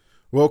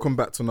Welcome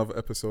back to another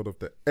episode of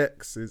the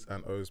X's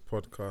and O's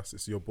podcast.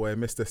 It's your boy,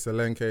 Mr.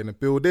 Selenke, in the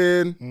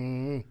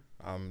building.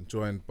 I'm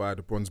joined by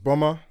the Bronze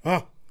Bomber,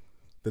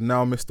 the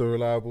now Mr.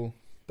 Reliable,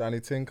 Danny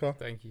Tinker.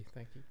 Thank you.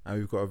 And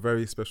we've got a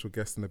very special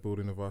guest in the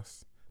building with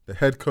us, the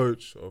head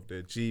coach of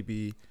the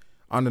GB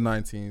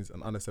Under-19s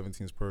and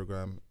Under-17s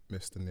program,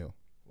 Mr. Neil.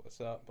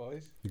 What's up,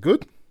 boys? You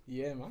good?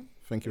 Yeah, man.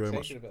 Thank you very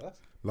much. Excited about this.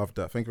 Love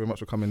that. Thank you very much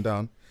for coming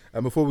down.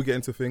 And before we get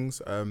into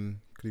things, could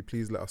you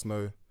please let us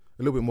know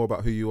a little bit more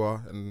about who you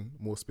are and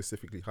more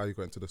specifically how you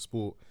got into the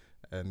sport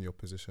and your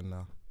position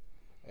now?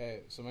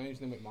 So my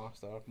name's Neil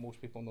McMaster. Most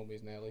people know me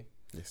as Nelly.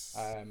 Yes.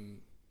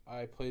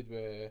 I played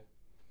with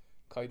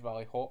Clyde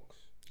Valley Hawks,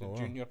 a wow.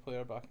 junior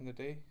player back in the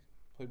day.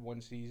 Played one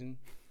season,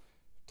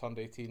 turned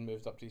 18,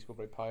 moved up to East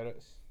Kilbride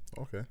Pirates.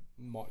 Okay.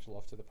 Much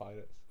love to the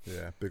Pirates.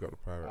 Yeah, big up the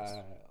Pirates.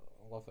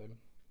 I love them,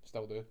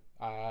 still do.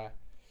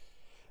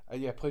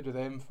 Yeah, played with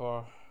them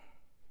for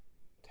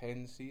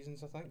 10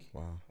 seasons, I think.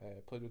 Wow.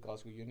 Played with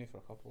Glasgow Uni for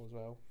a couple as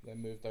well.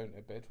 Then moved down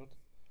to Bedford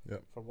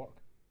for work.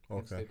 And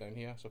Okay. stayed down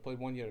here. So I played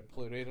 1 year at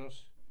Blue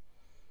Raiders.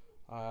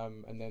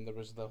 And then there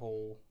was the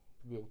whole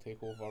we'll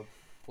take over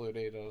Blue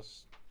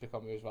Raiders,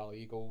 become Moose Valley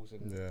Eagles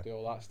and do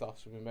all that stuff.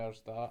 So we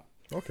merged that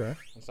Okay.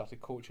 and started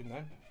coaching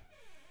then.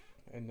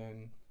 And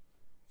then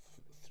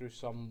through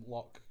some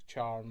luck,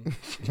 charm,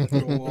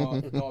 no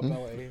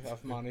ability,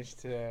 I've managed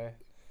to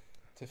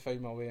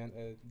find my way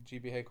into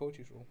GB head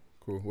coach's role.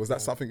 Cool. Was that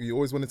something you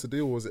always wanted to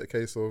do, or was it a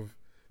case of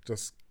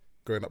just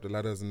going up the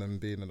ladders and then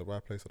being in the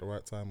right place at the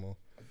right time? Or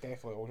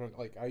Definitely always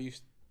like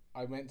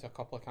I went to a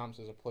couple of camps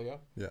as a player.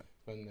 Yeah.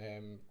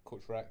 When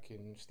Coach Rick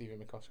and Stephen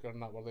McCusker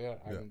and that were there,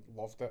 and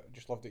loved it.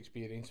 Just loved the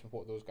experience of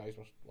what those guys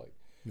were like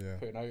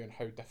putting out and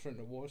how different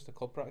it was to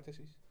club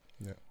practices.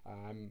 Yeah.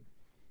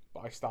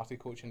 But I started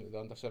coaching at the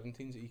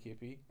under-17s at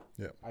EKP.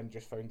 Yeah. And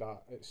just found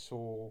that it's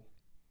so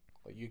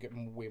like you get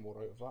way more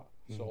out of that.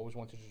 So I always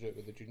wanted to do it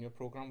with the junior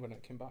program when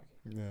it came back.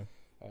 Yeah.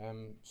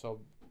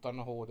 So done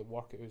a whole lot of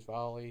work at Ouse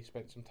Valley,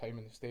 spent some time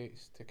in the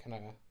States to kind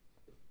of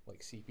like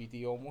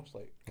CPD almost,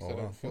 like because I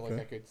didn't feel like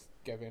I could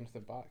give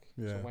anything back.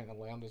 So I went and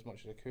learned as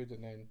much as I could,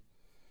 and then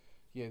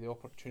the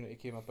opportunity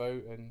came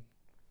about, and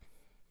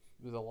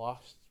with the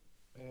last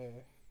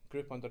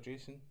group under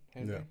Jason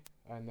Henry,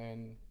 and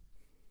then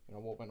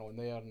what went on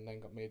there, and then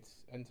got made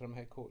interim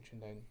head coach,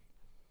 and then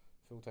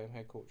full-time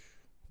head coach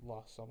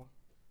last summer.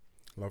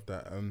 Love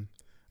that. And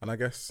I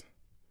guess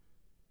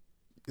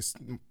it's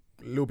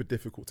a little bit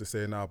difficult to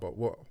say now, but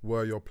what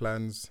were your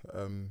plans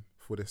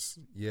for this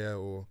year,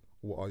 or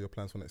what are your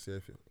plans for next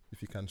year,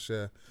 if you can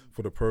share,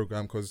 for the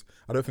program? Because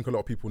I don't think a lot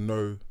of people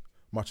know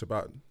much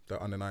about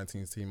the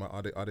under-19s team.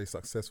 Are they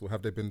successful?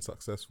 Have they been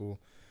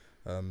successful?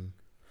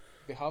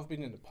 They have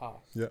been in the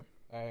past. Yeah.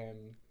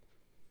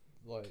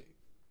 Like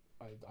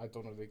I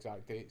don't know the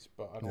exact dates,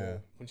 but I know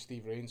when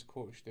Steve Rains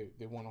coached,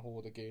 they won a whole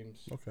lot of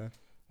games. Okay.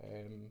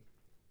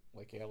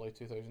 Like early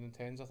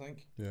 2010s, I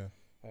think. Yeah.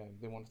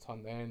 They won a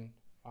ton then.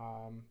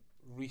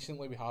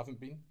 Recently we haven't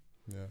been.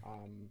 Yeah.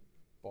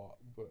 But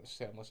it's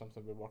certainly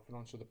something we're working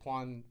on. So the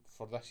plan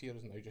for this year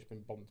has now just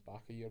been bumped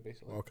back a year,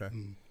 basically. Okay.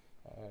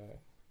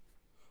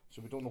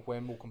 So we don't know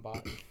when we'll come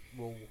back.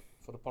 We'll,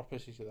 for the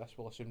purposes of this,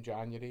 we'll assume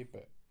January,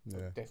 but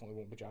it definitely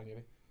won't be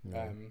January.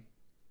 Yeah.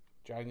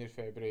 January,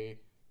 February,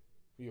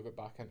 we'll get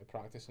back into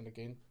practicing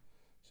again.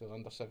 So the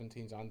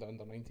under-17s and the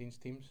under-19s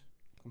teams,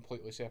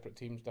 completely separate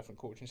teams, different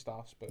coaching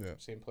staffs, but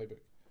same playbook.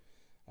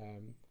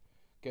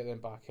 Get them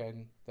back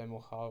in, then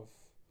we'll have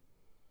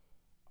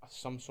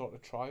some sort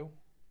of trial.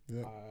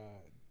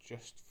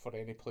 Just for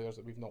any players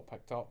that we've not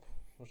picked up.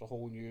 There's a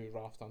whole new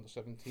raft under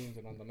 17s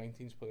and under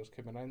 19s players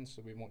coming in,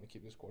 so we want to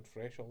keep the squad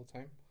fresh all the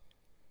time.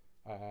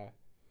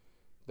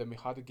 Then we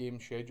had a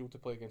game scheduled to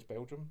play against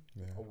Belgium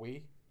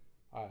away.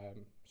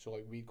 So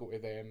like we go to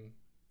them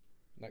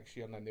next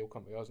year, and then they'll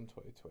come to us in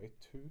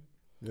 2022.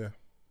 Yeah.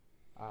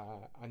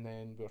 And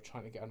then we're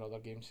trying to get another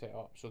game set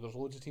up. So there's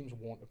loads of teams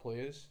want to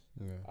play us.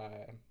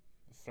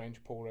 The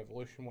French Pole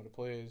Revolution want to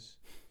play us.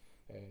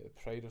 The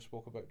Pride have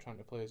spoke about trying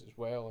to play us as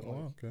well,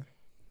 and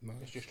Nice.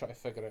 it's just trying to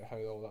figure out how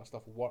all that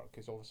stuff will work,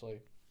 because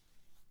obviously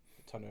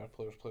a ton of our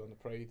players play on the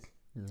Pride,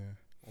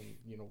 and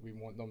we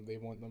want them, they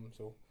want them,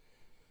 so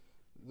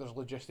there's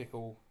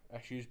logistical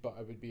issues, but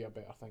it would be a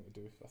better thing to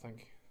do, I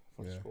think,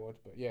 for the squad.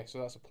 But so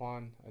that's a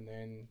plan. And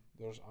then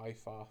there's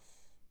IFAF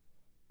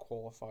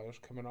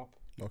qualifiers coming up.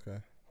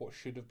 What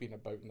should have been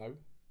about now.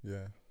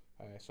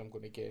 So I'm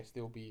going to guess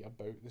they'll be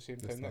about the same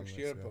time next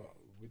year, but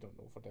we don't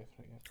know for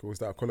definite yet. Cool. Is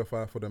that a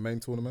qualifier for the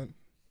main tournament?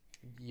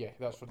 Yeah,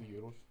 that's for the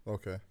Euros.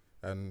 Okay.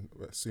 And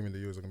assuming the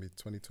Euros are going to be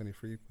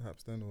 2023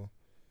 perhaps then, or?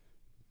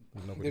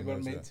 They were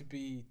meant to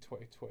be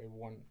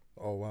 2021.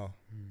 Oh, wow.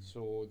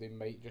 So they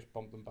might just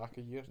bump them back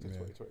a year to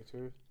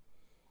 2022.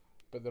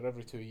 But they're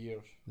every 2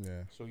 years.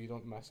 Yeah. So you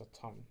don't miss a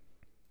ton.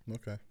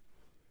 Okay.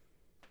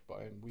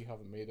 But we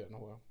haven't made it in a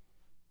while.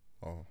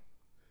 Oh.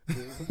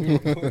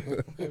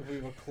 We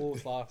were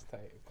close last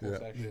time,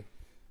 close-ish,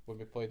 when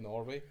we played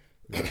Norway.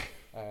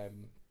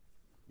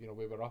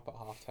 We were up at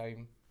half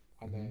time,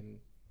 and then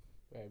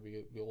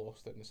we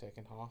lost it in the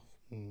second half.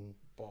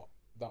 But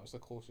that's the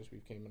closest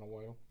we've came in a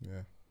while.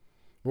 Yeah.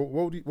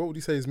 What would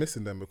you say is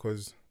missing then?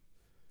 Because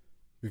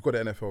we've got the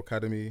NFL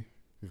Academy,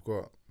 we've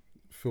got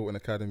Filton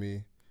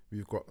Academy,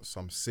 we've got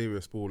some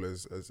serious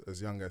ballers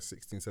as young as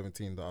 16,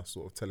 17 that are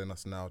sort of telling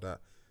us now that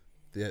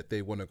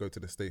they want to go to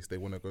the States, they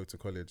want to go to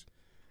college.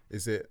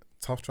 Is it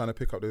tough trying to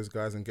pick up those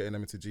guys and getting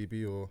them into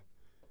GB, or?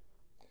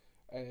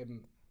 I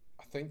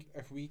think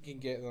if we can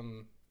get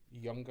them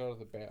younger,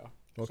 the better.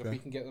 Okay. So if we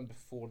can get them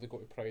before they go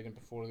to Pride and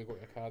before they go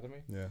to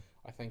Academy,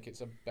 I think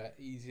it's a bit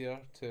easier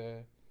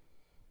to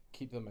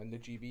keep them in the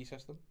GB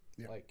system.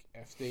 Yeah. Like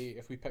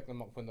if we pick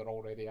them up when they're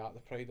already at the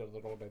Pride or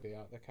they're already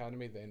at the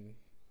Academy, then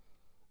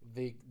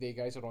they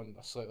guys are on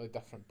a slightly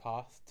different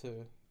path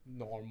to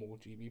normal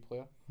GB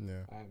player.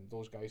 Yeah.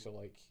 Those guys are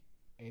like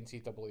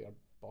NCAA or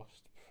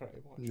bust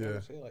pretty much. I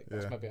would say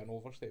that's maybe an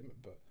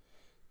overstatement, but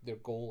their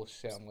goal is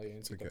certainly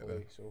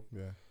NCAA. So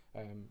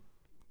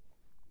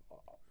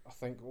I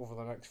think over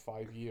the next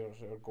 5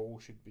 years, our goal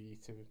should be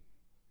to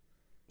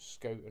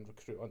scout and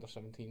recruit under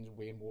 17s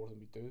way more than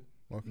we do.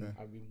 Okay.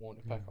 And we want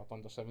to pick up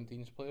under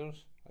 17s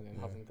players and then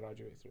have them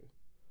graduate through.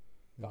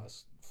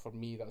 That's, for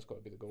me, that's got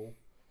to be the goal.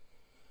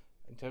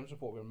 In terms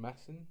of what we're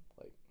missing,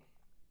 like,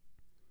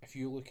 if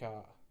you look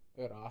at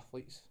our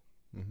athletes,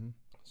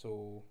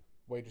 so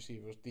wide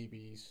receivers,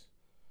 DBs,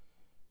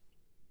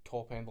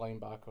 top end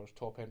linebackers,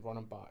 top end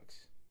running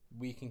backs,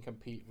 we can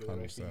compete with 100%.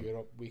 The rest of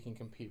Europe. We can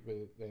compete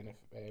with the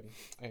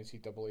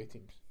NCAA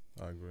teams.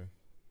 I agree.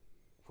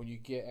 When you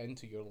get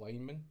into your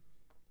linemen,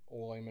 O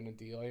linemen and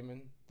D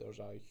linemen,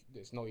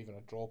 it's not even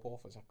a drop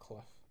off; it's a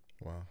cliff.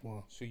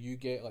 Wow. So you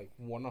get like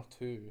one or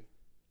two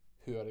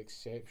who are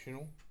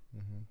exceptional.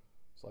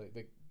 It's like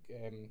the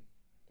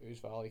Ouse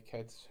Valley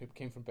kids who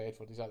came from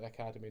Bedford. He's at the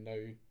academy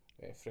now.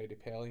 Freddie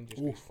Pelling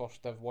just got his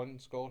first Div 1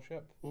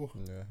 scholarship.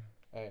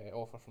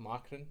 Offer from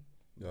Akron.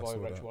 Boy,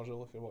 Rich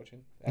Wurzel, if you're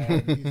watching.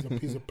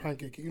 He's a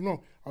pancake. You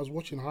know, I was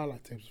watching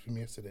highlight tapes of him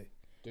yesterday.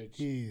 Dude,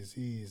 he's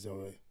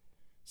 6'8",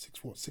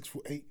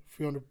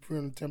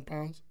 310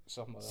 pounds.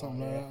 Something like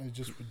that. It's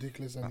just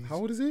ridiculous. And how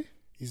old is he?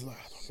 He's like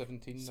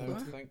 17 now, I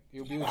think.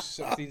 He'll be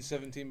 16,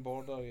 17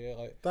 border. Yeah,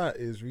 like that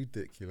is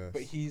ridiculous.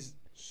 But he's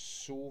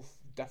so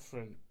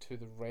different to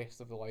the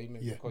rest of the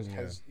linemen because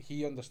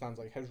he understands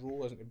like his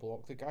role isn't to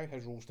block the guy,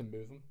 his role is to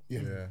move him.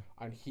 Yeah.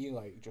 And he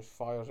like just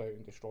fires out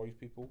and destroys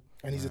people.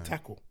 And he's a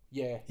tackle.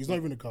 Yeah. He's not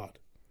even a guard.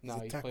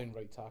 He's playing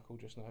right tackle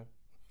just now.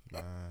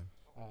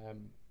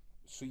 Man.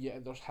 So yeah,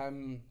 there's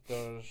him.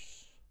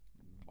 There's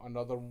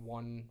another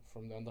one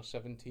from the under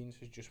 17s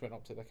who's just went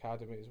up to the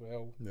academy as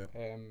well. Yeah.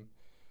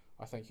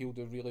 I think he'll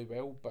do really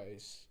well, but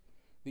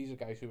these are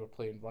guys who were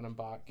playing running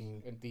back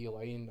and D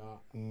line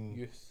at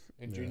youth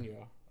and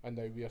junior, and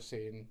now we are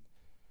saying,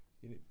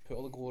 put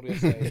all the glory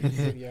aside,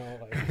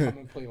 like come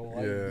and play all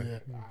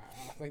line.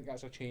 I think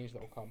that's a change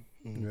that'll come.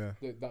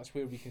 That's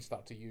where we can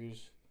start to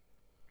use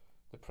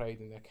the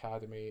Pride and the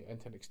academy, and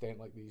to an extent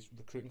like these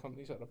recruiting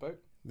companies that are about.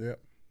 Yeah.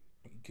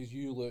 Because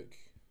you look,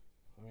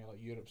 I mean,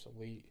 like Europe's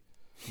elite,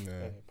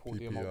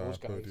 Podium, PPR, all those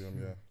guys.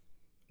 Podium,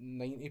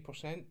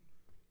 90%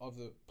 of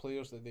the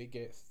players that they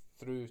get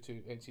through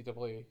to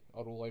NCAA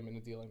are O linemen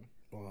and D linemen.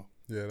 Wow.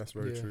 Yeah, that's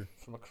very true.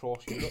 From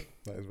across Europe.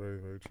 That is very,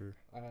 very true.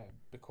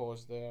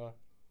 Because the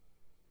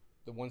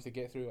ones that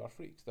get through are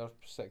freaks. They're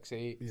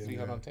 6'8",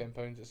 310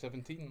 pounds at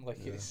 17.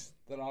 Like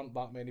there aren't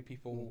that many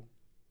people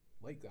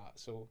like that.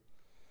 So,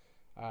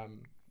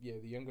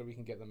 the younger we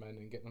can get them in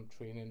and get them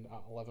training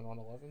at 11 on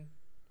 11,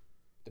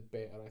 the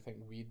better I think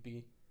we'd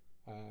be,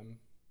 and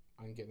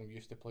get them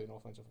used to playing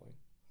offensive line.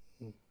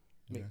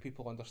 Make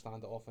people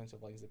understand that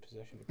offensive line is the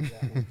position to be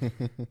at.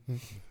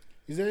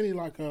 Is there any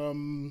like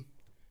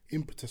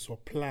impetus or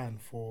plan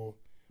for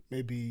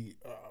maybe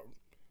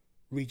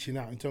reaching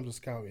out in terms of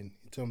scouting,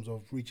 in terms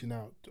of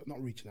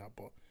not reaching out,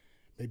 but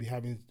maybe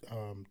having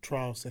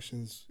trial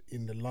sessions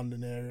in the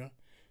London area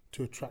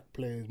to attract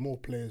more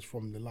players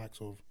from the likes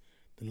of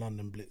the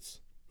London Blitz,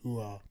 who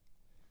are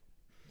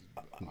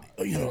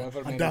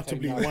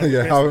undoubtedly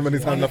however many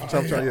times after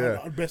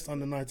championship, best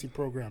under 19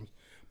 programs.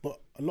 But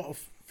a lot of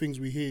things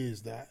we hear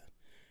is that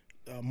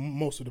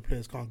most of the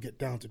players can't get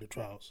down to the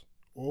trials,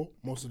 or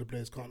most of the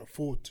players can't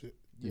afford to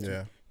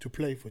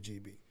play for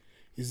GB.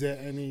 Is there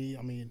any?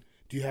 I mean,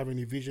 do you have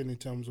any vision in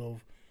terms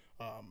of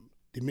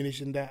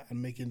diminishing that and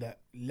making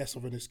that less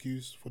of an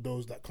excuse for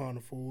those that can't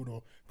afford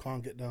or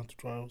can't get down to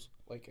trials?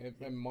 Like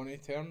in money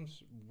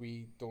terms,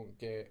 we don't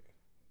get.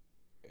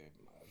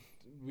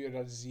 We're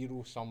a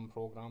zero-sum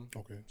program.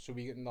 Okay. So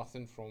we get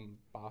nothing from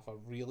BAFA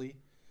really,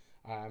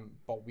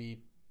 but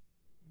we.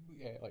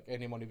 Like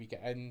any money we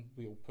get in,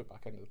 we'll put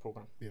back into the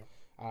program.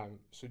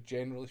 So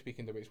generally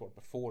speaking, the way it's worked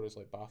before is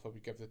like BAFA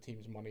would give the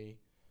teams money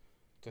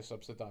to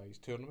subsidise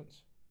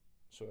tournaments.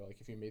 So like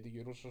if you made the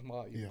Euros or something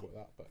like that, you could go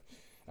that. But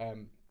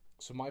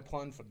so my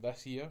plan for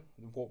this year,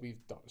 what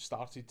we've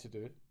started to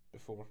do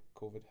before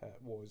COVID hit,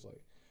 was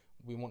like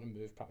we want to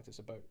move practice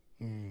about.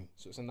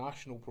 So it's a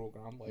national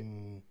program. Like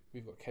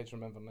we've got kids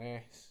from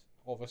Inverness.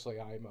 Obviously,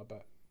 I'm a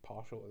bit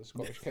partial to the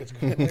Scottish kids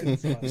coming in.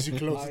 So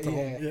close to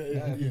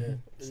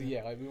home. So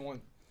like we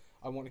want.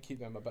 I want to keep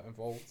them a bit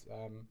involved.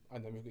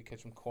 And then we've got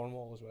kids from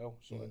Cornwall as well.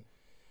 So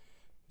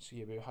so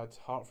yeah, we had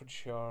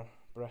Hertfordshire,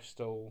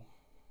 Bristol,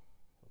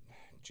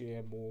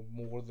 JMO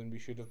more than we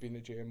should have been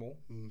at JMO,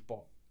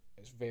 but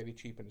it's very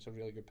cheap and it's a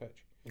really good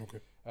pitch. Okay.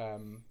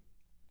 And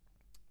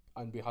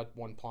we had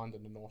one planned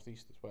in the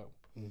northeast as well.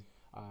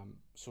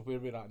 So where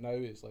we're at now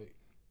is like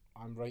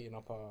I'm writing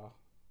up a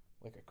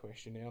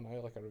questionnaire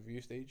now, like a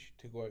review stage,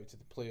 to go out to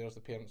the players,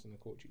 the parents, and the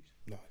coaches.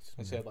 Nice.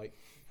 And said like,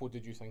 what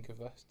did you think of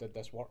this? Did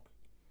this work?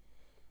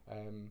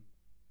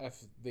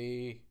 If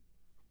they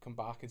come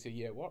back and say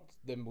yeah, it worked,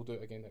 then we'll do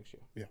it again next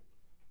year. Yeah.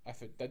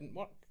 If it didn't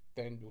work,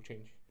 then we'll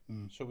change.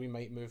 So we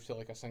might move to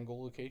like a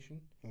single location,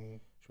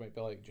 which might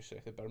be like just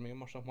south of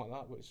Birmingham or something like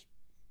that, which,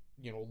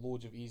 you know,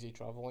 loads of easy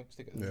travel links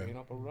to get the train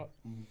up or up.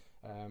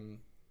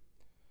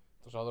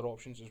 There's other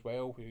options as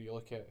well where you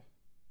look at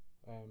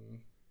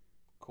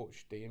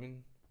Coach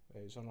Damon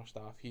is on our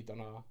staff. He done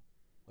all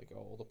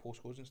the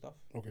postcodes and stuff.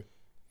 Okay.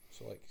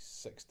 So like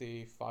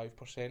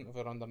 65% of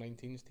our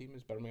under-19s team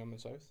is Birmingham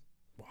and South.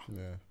 Wow.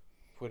 Yeah.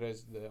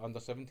 Whereas the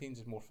under-17s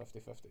is more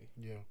 50-50.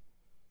 Yeah.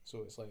 So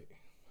it's like,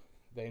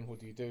 then what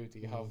do you do? Do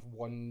you have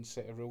one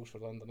set of rules for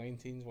the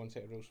under-19s, one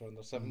set of rules for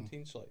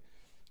under-17s? So like,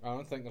 I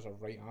don't think there's a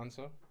right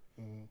answer.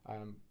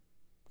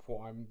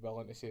 What I'm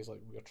willing to say is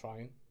like, we're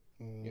trying.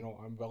 You know,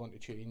 I'm willing to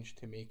change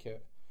to make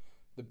it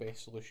the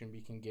best solution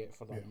we can get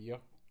for that year.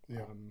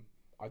 Yeah.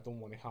 I don't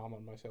want to hammer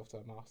myself to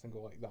the mast and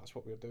go like, that's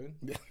what we're doing.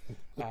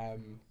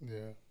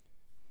 Yeah.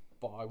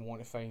 But I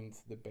want to find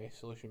the best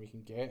solution we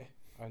can get,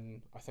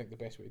 and I think the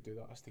best way to do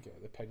that is to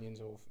get the opinions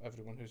of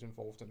everyone who's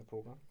involved in the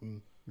programme.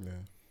 Yeah.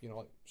 You know,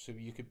 like, so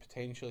you could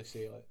potentially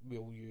say like,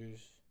 we'll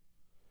use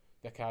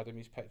the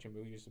Academy's pitch and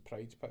we'll use the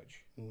Pride's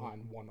pitch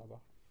and one other.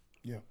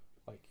 Yeah.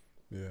 Like,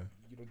 yeah,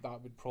 you know,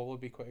 that would probably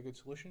be quite a good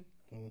solution.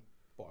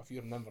 But if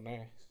you're in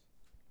Inverness,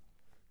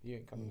 you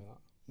ain't coming to that.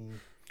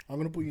 I'm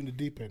going to put you in the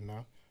deep end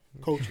now.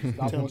 Coaches.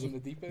 That wasn't the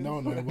deep end? No.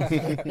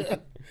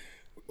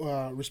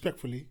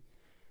 Respectfully,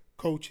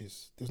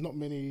 coaches. There's not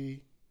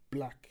many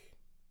black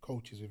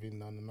coaches within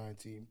the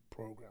under-19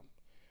 program.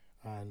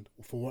 And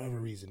for whatever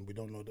reason, we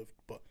don't know that.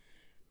 But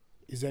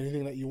is there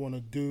anything that you want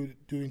to do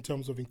in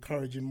terms of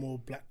encouraging more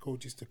black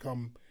coaches to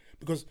come?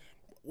 Because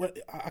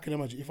I can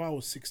imagine if I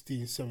was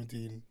 16,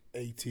 17,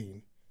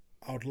 18,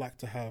 I would like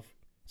to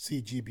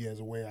see GB as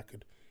a way I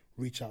could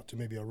reach out to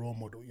maybe a role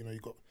model. You know, you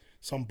got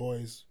some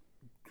boys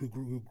who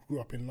grew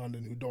up in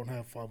London who don't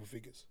have father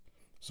figures.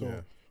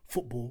 So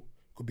football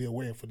could be a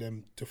way for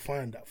them to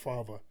find that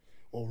father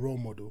or role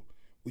model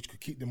which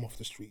could keep them off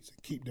the streets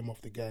and keep them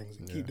off the gangs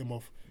and keep them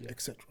off,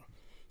 etc.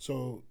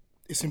 So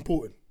it's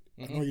important.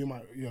 I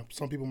know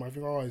some people might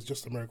think, it's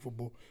just American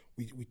football.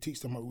 We teach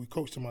them, we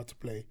coach them how to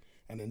play,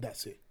 and then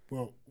that's it.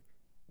 Well,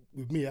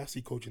 with me, I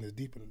see coaching is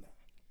deeper than that.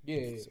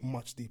 It's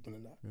much deeper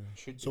than that.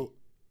 Should be. So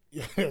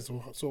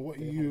what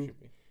do you,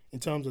 in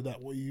terms of that,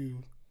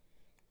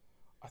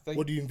 I think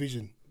what do you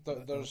envision?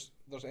 There's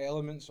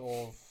elements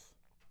of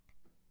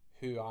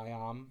who I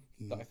am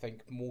that I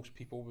think most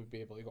people would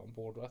be able to get on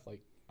board with.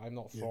 Like, I'm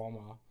not from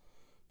a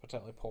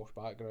particularly posh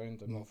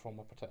background. I'm not from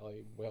a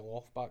particularly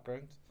well-off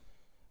background.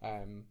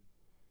 And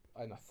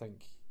I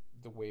think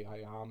the way I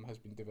am has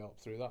been developed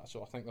through that.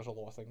 So I think there's a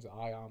lot of things that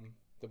I am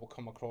that will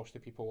come across to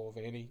people of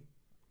any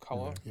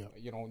colour,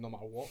 you know, no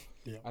matter what.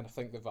 Yeah. And I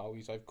think the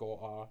values I've got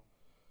are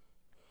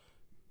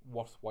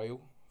worthwhile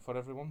for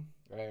everyone.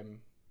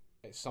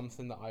 It's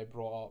something that I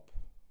brought up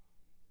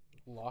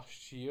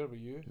last year with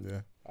you.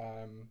 Yeah.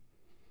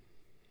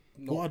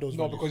 Not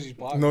because he's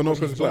black. No,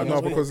 because black.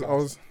 No, because I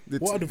was.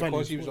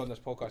 Because he was on this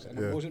podcast, and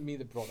it wasn't me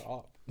that brought it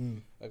up.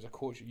 It was a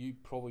coach you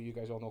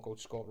guys all know called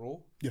Scott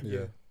Rowe.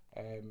 Yeah.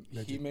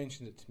 He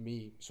mentioned it to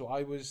me. So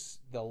I was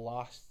the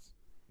last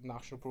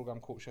national programme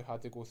coach who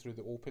had to go through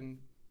the open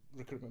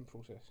recruitment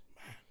process.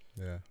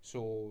 Yeah.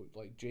 So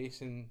like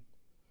Jason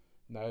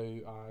now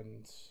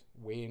and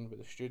Wayne with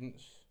the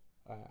students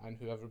and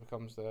whoever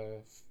becomes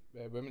the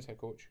women's head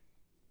coach,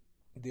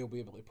 they'll be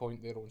able to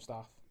appoint their own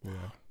staff.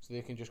 Yeah. So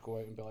they can just go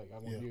out and be like, I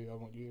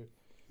want you.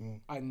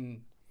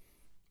 And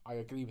I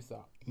agree with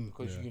that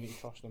because you need to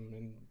trust them,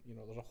 and you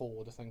know there's a whole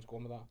load of things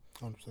going with that.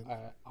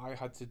 100%. I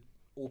had to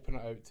open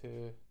it out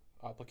to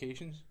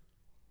applications.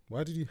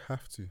 Why did you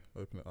have to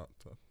open it up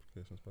to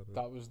applications? By the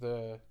way? That was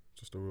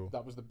just a rule.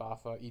 That was the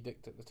BAFA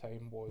edict at the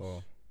time.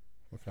 Was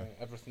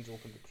everything's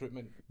open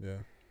recruitment.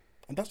 Yeah,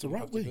 and that's the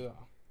right way.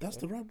 That's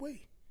the right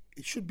way.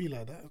 It should be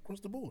like that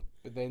across the board.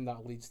 But then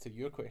that leads to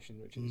your question,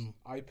 which is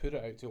I put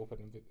it out to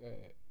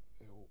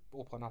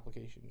open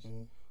applications,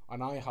 and I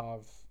know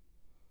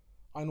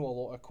a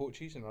lot of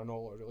coaches and I know a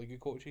lot of really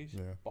good coaches,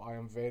 but I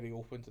am very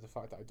open to the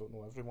fact that I don't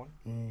know everyone.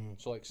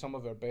 So like some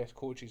of our best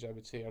coaches, I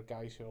would say, are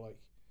guys who are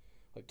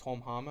like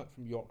Tom Hammett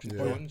from York St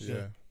John's.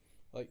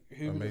 Like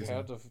who would have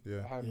heard of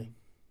him?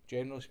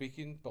 Generally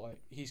speaking, but like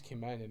he's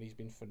come in and he's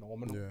been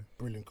phenomenal.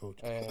 Brilliant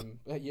coach.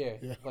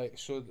 Like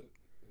so.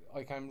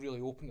 Like I'm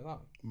really open to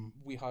that.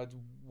 We had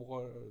 1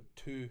 or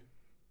 2,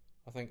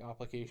 I think,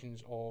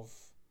 applications of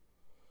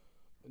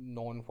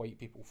non-white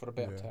people, for a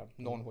better term,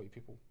 non-white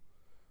people.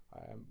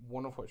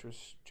 One of which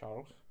was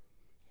Charles,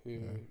 who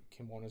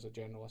came on as a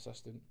general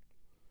assistant.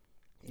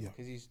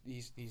 Because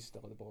he's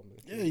still at the bottom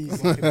of the team.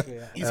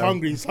 He's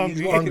hungry. He's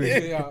hungry.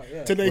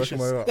 Tenacious.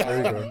 There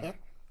you go.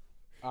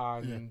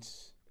 And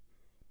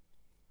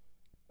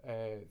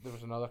there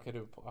was another kid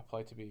who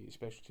applied to be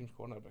special teams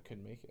coordinator but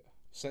couldn't make it.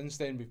 Since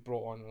then, we've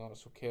brought on another.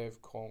 So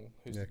Kev Kong,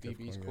 who's the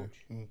DB's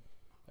coach,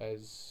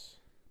 is.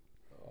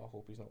 I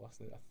hope he's not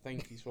listening. I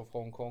think he's from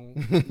Hong Kong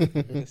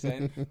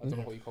descent. I don't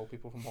know what you call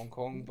people from Hong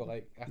Kong, but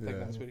like I think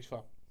that's where his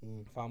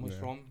family's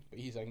from. But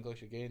he's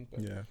English again. But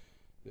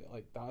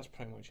like that's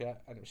pretty much it.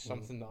 And it was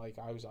something that like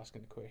I was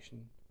asking the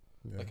question.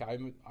 Like I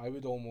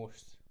would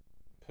almost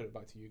put it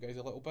back to you guys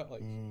a little bit.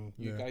 Like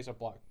you guys are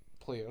black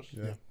players.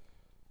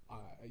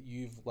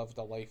 You've lived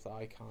a life that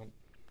I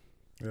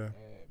can't.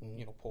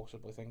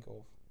 Possibly think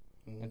of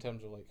in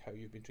terms of like how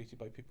you've been treated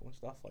by people and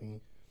stuff. Like,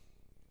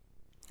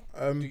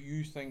 do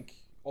you think?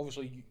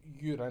 Obviously,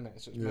 you're in it,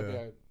 so it's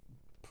maybe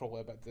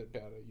probably a bit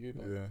better at you.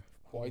 But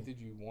why did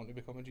you want to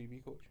become a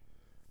GB coach?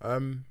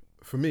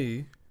 For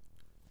me,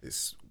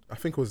 I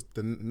think it was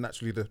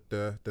naturally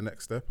the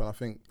next step, and I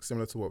think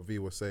similar to what V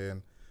was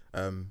saying.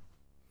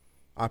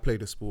 I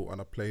played a sport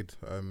and I played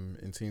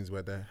in teams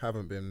where there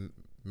haven't been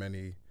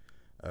many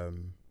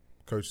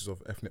coaches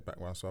of ethnic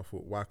background, so I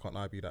thought, why can't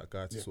I be that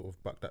guy to sort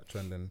of buck that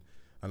trend and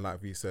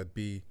like V said,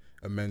 be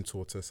a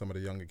mentor to some of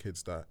the younger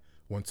kids that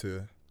want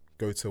to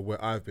go to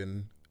where I've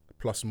been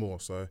plus more.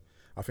 So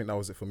I think that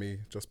was it for me,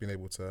 just being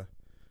able to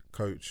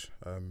coach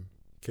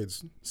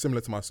kids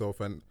similar to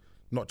myself, and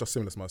not just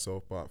similar to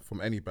myself but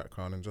from any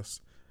background, and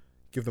just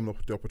give them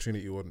the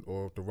opportunity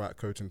or the right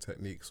coaching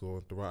techniques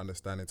or the right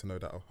understanding to know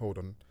that, hold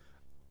on,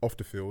 off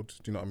the field,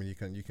 do you know what I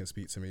mean, you can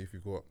speak to me if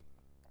you've got,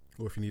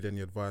 or if you need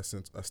any advice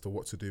as to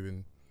what to do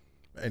in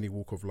any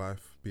walk of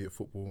life, be it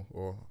football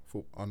or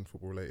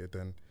unfootball related,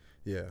 then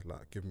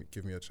like give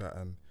me a chat.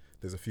 And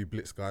there's a few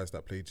blitz guys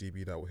that play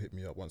GB that will hit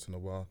me up once in a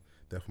while.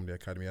 They're from the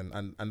academy,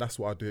 and that's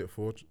what I do it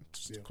for,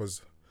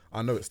 because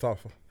I know it's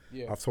tough.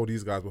 I've told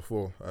these guys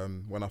before,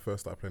 when I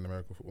first started playing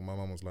American football, my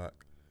mum was like,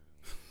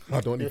 I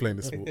don't want you playing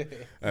this sport.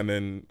 And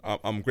then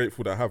I'm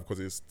grateful that I have, because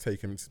it's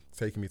taken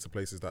me to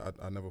places that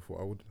I never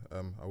thought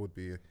I would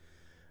be.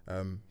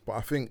 But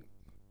I think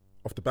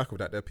off the back of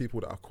that, there are people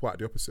that are quite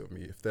the opposite of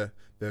me. If they're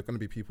going to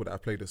be people that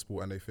have played the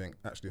sport and they think,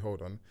 actually,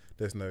 hold on,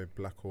 there's no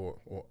black or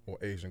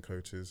Asian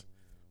coaches.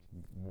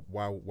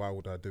 Why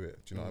would I do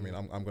it? Do you know what I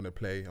mean? I'm going to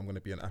play. I'm going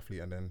to be an athlete,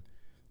 and then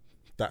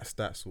that's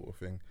that sort of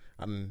thing.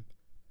 And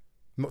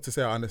not to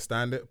say I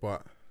understand it,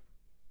 but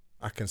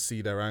I can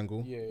see their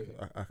angle.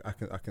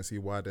 I can see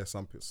why there's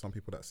some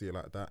people that see it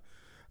like that.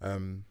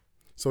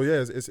 So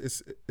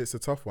it's a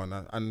tough one,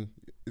 and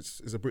it's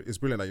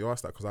brilliant that you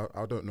asked that, because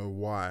I don't know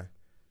why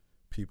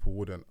people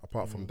wouldn't,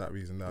 apart from that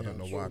reason. I don't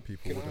know why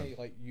people wouldn't. Can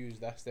I like use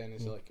this then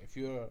as like, if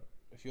you're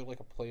like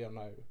a player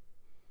now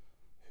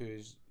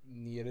who's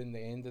nearing the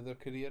end of their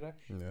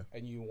career-ish,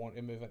 and you want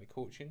to move into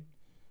coaching,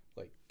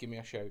 like, give me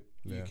a shout.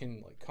 You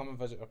can like come and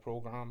visit our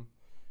program,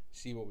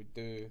 see what we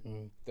do.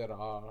 There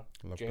are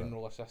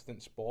general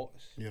assistant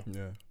spots.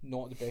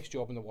 Not the best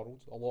job in the world.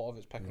 A lot of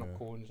it's picking up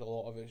cones. A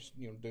lot of it's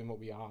doing what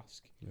we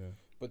ask.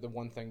 But the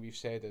one thing we've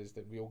said is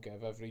that we'll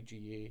give every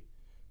GA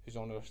who's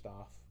on our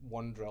staff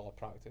one drill of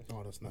practice.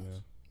 Oh, that's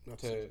nice.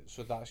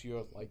 So that's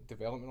your like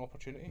development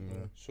opportunity.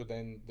 So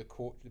then the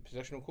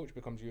positional coach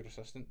becomes your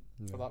assistant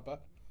for that bit.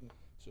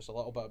 So it's a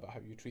little bit about how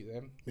you treat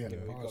them.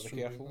 You've got to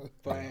be careful.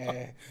 But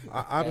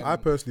I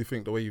personally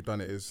think the way you've done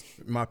it is,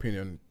 in my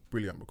opinion,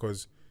 brilliant,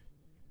 because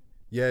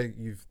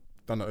you've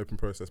done an open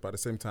process, but at the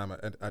same time,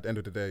 at the end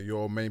of the day,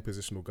 your main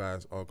positional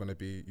guys are going to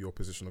be your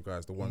positional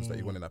guys, the ones that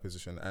you want in that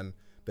position, and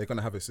they're going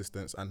to have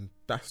assistants, and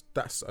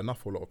that's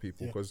enough for a lot of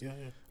people, because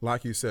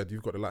like you said,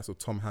 you've got the likes of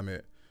Tom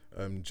Hammett,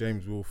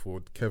 James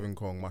Wilford, Kevin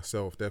Kong,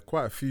 myself. There are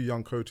quite a few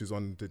young coaches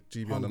on the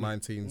GB under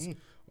 19s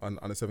and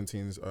under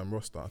 17s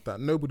roster that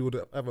nobody would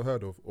have ever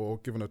heard of or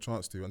given a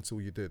chance to until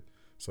you did.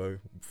 So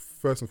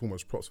first and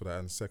foremost, props for that,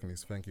 and secondly,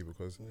 thank you,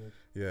 because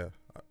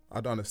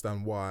I don't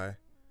understand why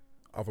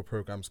other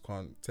programs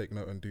can't take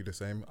note and do the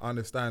same. I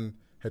understand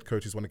head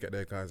coaches want to get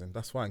their guys in.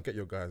 That's fine, get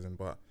your guys in,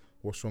 but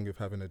what's wrong with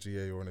having a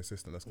GA or an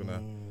assistant that's going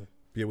to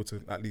be able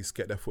to at least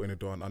get their foot in the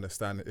door and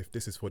understand if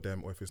this is for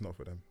them or if it's not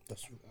for them?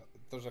 That's true.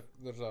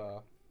 There's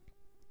a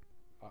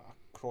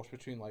cross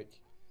between, like,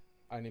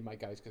 I need my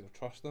guys because I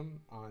trust them,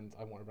 and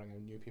I want to bring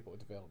in new people to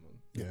develop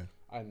them.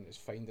 And it's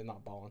finding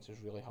that balance is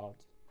really hard.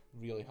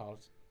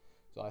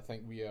 So I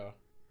think we are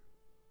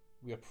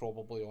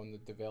probably on the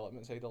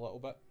development side a little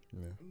bit.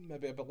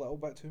 Maybe a little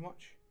bit too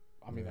much.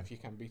 I mean, if you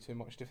can be too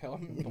much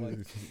development, but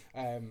like,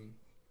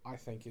 I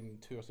think in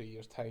 2 or 3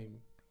 years' time,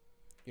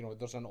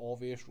 there's an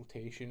obvious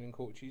rotation in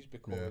coaches,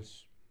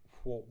 because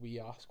what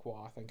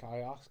I think I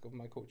ask of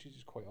my coaches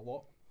is quite a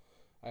lot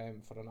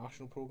for a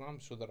national programme,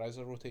 so there is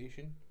a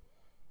rotation.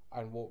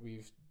 And what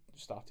we've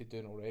started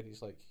doing already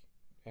is like,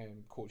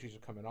 coaches are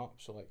coming up,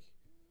 so like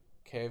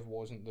Kev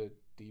wasn't the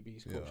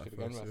DB's coach to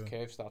begin with.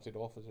 Kev started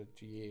off as a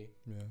GA,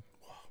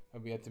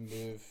 and we had to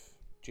move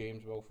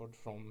James Wilford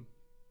from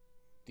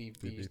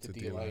DBs to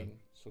D-line.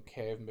 So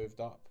Kev moved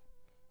up,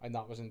 and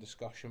that was in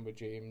discussion with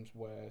James,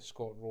 with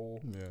Scott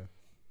Rowe,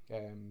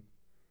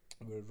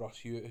 with Russ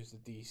Hewitt, who's the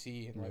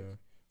DC, and like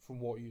from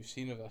what you've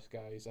seen of this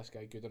guy, is this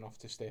guy good enough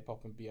to step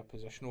up and be a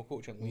positional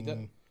coach and lead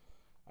it?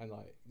 And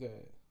like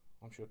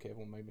I'm sure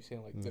Kevin might be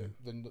saying like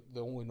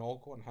the only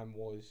knock on him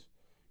was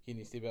he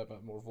needs to be a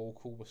bit more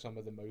vocal with some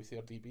of the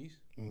mouthier DBs.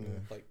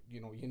 Like, you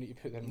know, you need to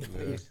put them in the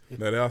place.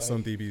 No, there are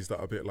some DBs that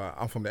are a bit like,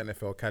 I'm from the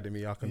NFL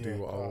Academy, I can do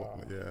what I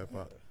want.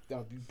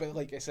 But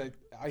like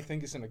I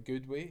think it's in a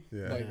good way.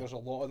 Like there's a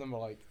lot of them are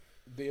like,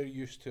 they're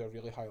used to a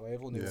really high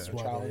level and they want to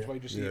challenge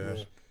wide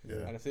receivers.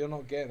 And if they're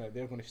not getting it,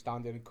 they're going to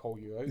stand there and call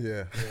you out.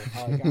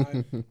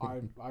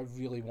 I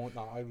really want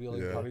that. I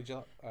really encourage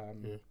that.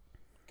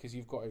 Because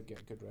you've got to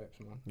get good reps,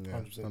 man.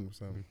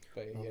 100%.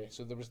 But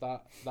so there was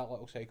that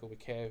little cycle with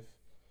Kev.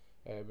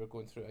 We're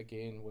going through it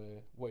again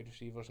with wide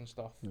receivers and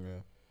stuff.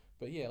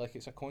 But yeah, like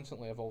it's a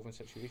constantly evolving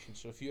situation.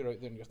 So if you're out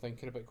there and you're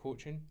thinking about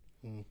coaching,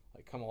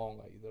 like come along.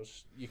 Like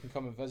you can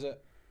come and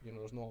visit. You know,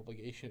 there's no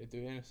obligation to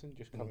do anything.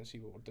 Just come and see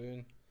what we're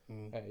doing.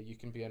 You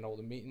can be in all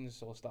the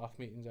meetings, all the staff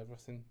meetings,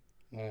 everything.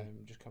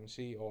 Just come and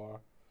see. Or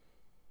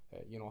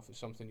you know, if it's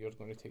something you're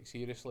going to take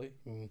seriously,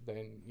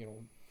 then you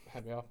know,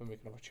 hit me up and we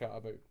can have a chat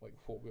about like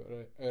what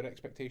our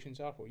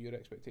expectations are, what your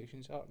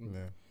expectations are, and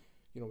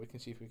you know, we can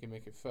see if we can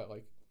make it fit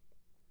like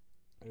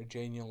a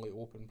genuinely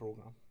open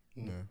program.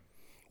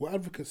 We're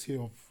advocates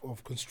here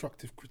of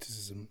constructive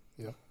criticism.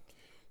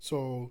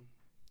 So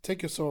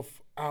take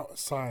yourself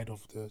outside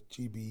of the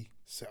GB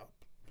setup.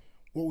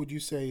 What would you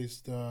say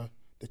is the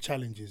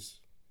challenges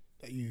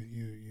that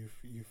you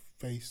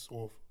face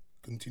or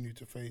continue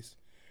to face?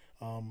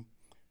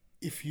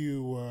 If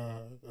you were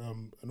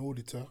an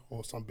auditor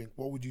or something,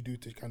 what would you do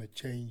to kind of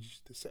change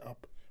the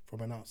setup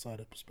from an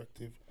outsider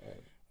perspective?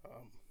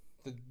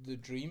 The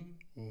dream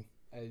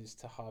is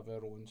to have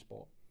our own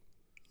spot.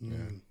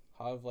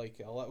 Have like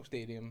a little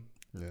stadium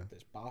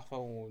that's BAFA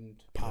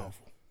owned,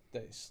 powerful.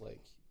 That's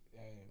like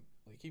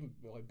even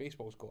like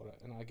baseball's got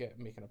it, and I get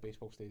making a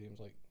baseball stadium's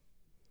like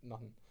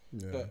nothing.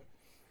 But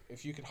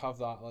if you could have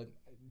that, like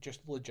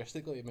just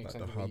logistically, it makes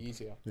things way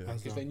easier.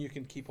 Because then you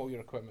can keep all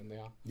your equipment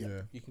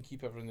there. You can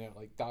keep everything there.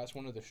 Like that's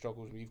one of the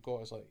struggles we've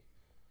got. Is like,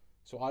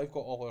 so I've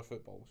got all our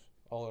footballs,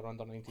 all our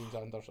under-19s,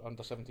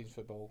 under 17s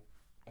football,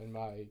 in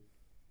my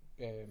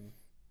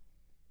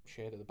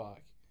shed at the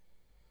back.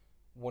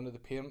 One of the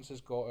parents has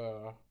got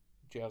our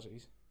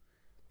jerseys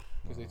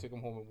because they took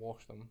them home and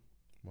washed them.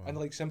 And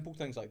like simple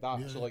things like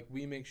that. So like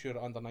we make sure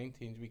under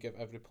 19s we give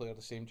every player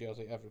the same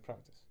jersey every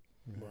practice.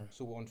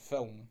 So on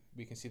film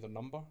we can see their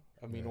number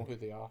and we know who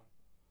they are.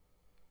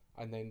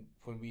 And then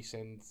when we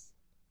send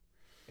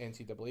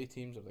NCAA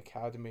teams or the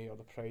academy or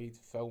the Pride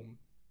film,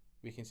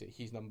 we can say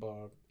he's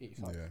number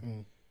 85.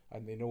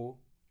 And they know.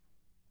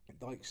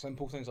 Like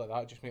simple things like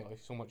that just make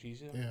life so much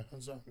easier.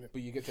 Exactly.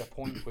 But you get to a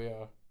point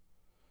where,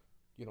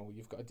 you know,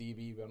 you've got a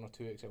DB wearing a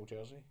 2XL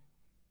jersey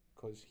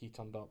because he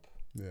turned up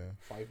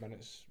 5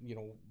 minutes, you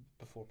know,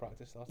 before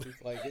practice started,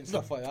 like and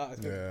stuff like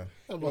that.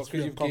 Because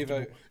you've gave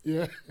out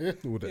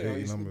all the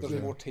 80 numbers.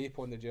 There's more tape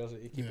on the jersey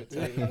to keep it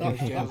tight on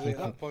his jersey at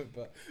that point.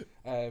 But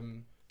I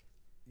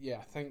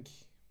think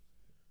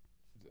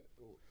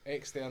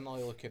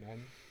externally looking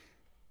in,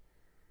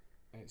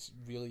 it's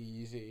really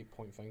easy to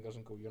point fingers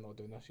and go, "You're not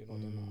doing this. You're not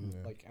doing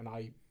that." Like, and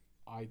I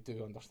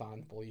do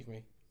understand. Believe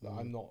me, that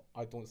I'm not.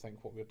 I don't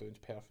think what we're doing is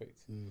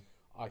perfect.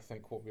 I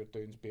think what we're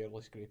doing is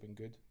barely scraping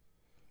good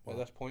at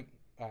this point.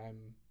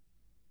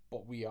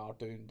 But we are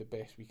doing the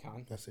best we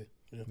can. That's it.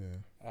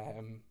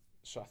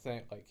 So I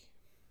think like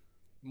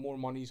more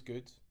money's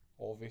good,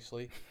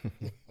 obviously.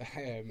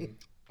 I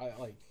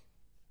like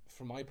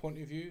from my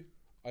point of view,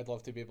 I'd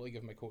love to be able to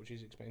give my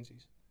coaches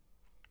expenses.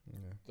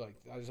 Like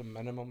as a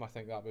minimum, I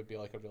think that would be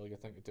like a really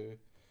good thing to do.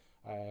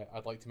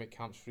 I'd like to make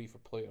camps free for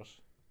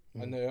players.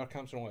 And our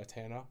camps are only a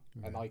tenner,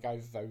 and like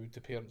I've vowed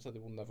to parents that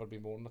they will never be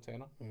more than a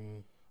tenner.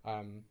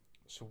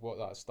 So what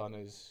that's done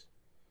is,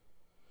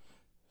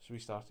 so we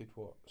started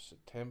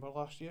September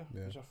last year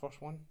was our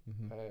first one.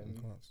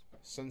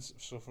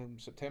 From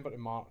September to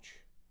March,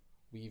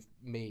 we've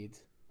made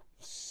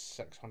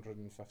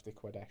 650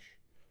 quid ish.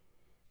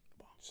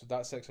 So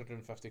that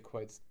 650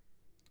 quid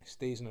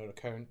stays in our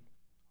account,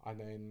 and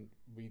then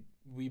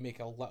we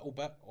make a little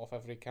bit off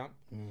every camp,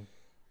 and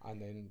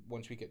then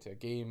once we get to a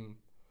game,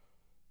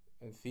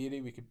 in theory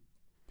we could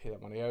pay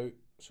that money out,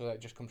 so that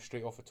just comes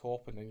straight off the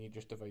top, and then you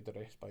just divide the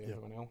rest by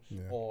everyone else.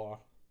 Or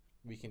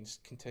we can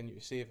continue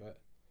to save it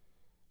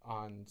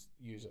and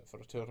use it for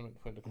a tournament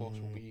when the cost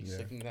will be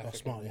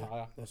significantly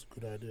higher. That's a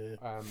good idea.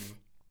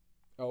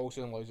 It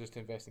also allows us to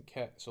invest in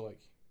kit. So like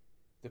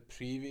the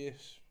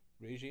previous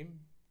regime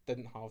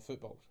didn't have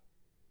footballs.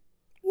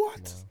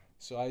 What? Wow.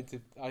 So I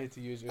had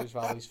to use Ouse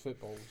Valley's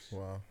footballs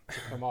to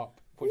come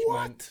up, which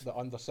meant the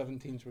under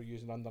 17s were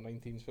using under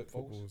 19s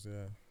footballs.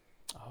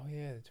 Oh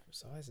yeah, the different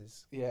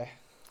sizes. Yeah.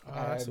 Oh,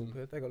 that's all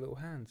good. They got little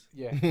hands.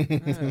 Yeah.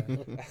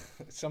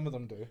 Some of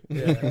them do.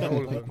 Yeah. Not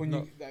all of like them. when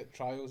you at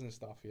trials and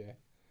stuff. Yeah.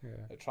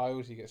 At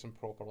trials, you get some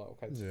proper little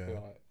kids who are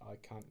like, I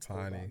can't do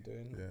what I'm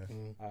doing.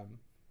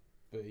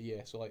 But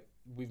yeah, so like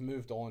we've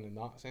moved on in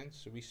that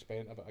sense. So we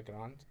spent about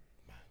 $1,000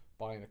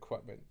 buying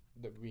equipment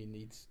that we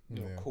need,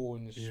 you know,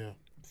 cones,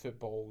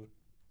 football,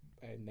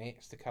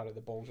 nets to carry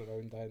the balls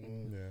around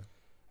in,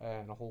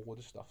 and a whole load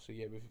of stuff. So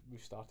yeah,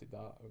 we've started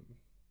that,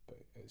 but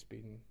it's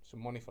been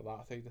some money for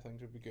that side of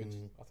things would be good.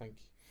 I think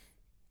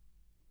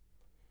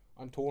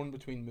I'm torn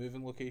between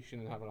moving location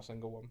and having a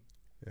single one.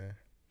 Yeah,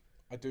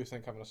 I do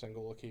think having a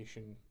single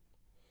location,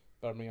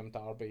 Birmingham,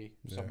 Derby,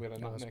 somewhere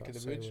in that neck of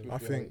the woods. I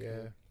think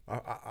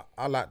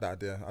I like that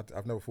idea.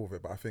 I've never thought of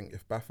it, but I think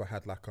if Baffa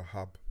had like a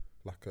hub,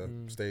 like a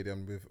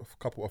stadium with a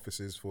couple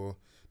offices for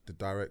the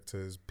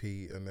directors,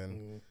 Pete, and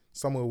then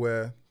somewhere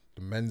where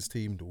the men's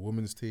team, the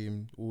women's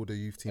team, all the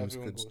youth teams,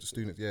 the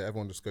students,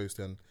 everyone just goes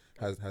to and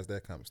has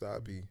their camps. That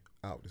would be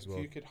out as well.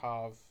 If you could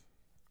have,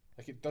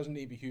 like, it doesn't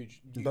need to be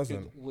huge. You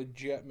could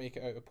legit make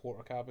it out of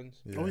porter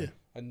cabins.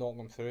 And knock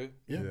them through.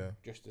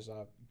 Just as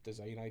a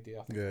design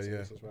idea, I think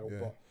that's as well.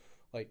 But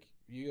like,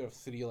 you have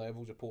 3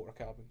 levels of porter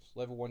cabins.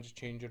 Level 1's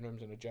changing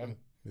rooms and a gym,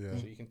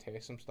 so you can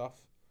test some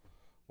stuff.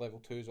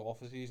 Level 2's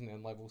offices, and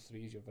then level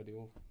 3's your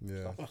video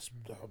stuff.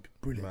 That would be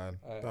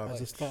brilliant, man.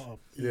 As a startup,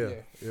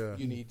 you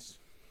need,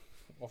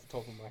 off the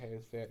top of my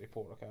head, 30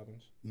 porter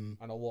cabins,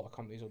 and a lot of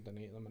companies will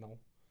donate them and all.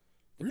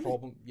 The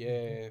problem,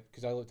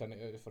 because I looked into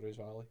it out of Faroes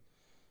Valley.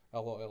 A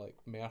lot of like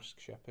Maersk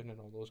shipping and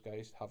all those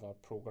guys have a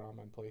program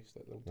in place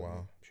that they'll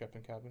donate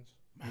shipping cabins.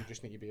 You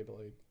just need to be able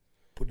to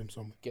put them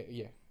somewhere.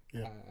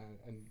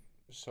 And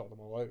sort them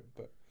all out.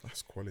 But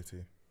that's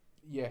quality.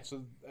 Yeah,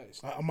 so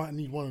I might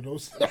need one of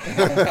those to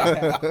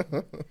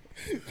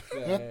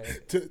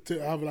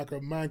have like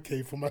a man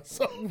cave for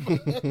myself.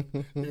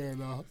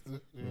 No,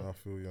 I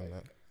feel you on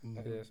that.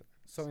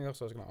 Something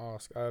else I was going to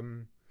ask.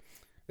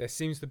 There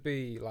seems to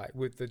be, like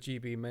with the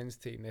GB men's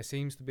team, there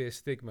seems to be a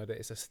stigma that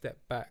it's a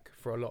step back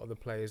for a lot of the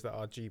players that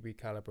are GB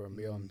calibre and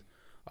beyond,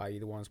 i.e.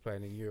 the ones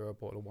playing in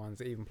Europe or the ones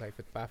that even play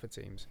for the Baffa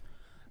teams.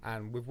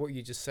 And with what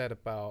you just said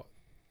about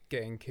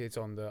getting kids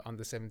on the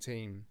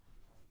under-17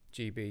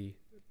 GB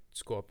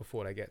squad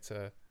before they get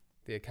to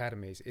the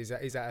academies, is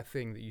that a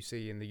thing that you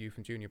see in the youth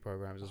and junior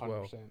programs as 100%.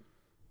 Well?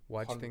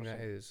 Why do you think that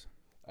is?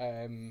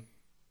 To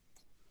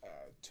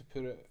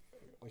put it,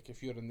 like,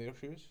 if you're in their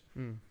shoes,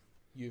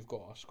 you've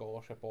got a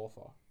scholarship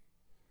offer.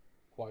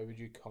 Why would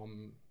you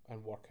come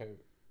and work out?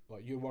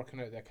 Like, you're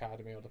working out the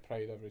academy or the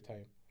Pride every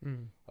time.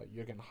 Like,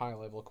 you're getting high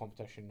level of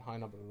competition, high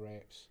number of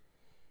reps,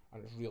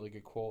 and it's really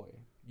good quality.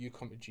 You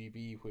come to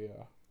GB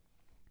where,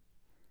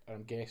 and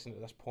I'm guessing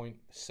at this point,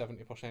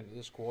 70% of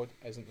the squad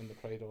isn't in the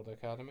Pride or the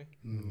academy.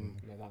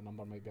 Now that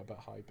number might be a bit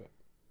high, but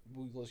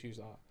let's use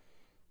that.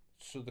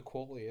 So the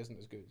quality isn't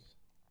as good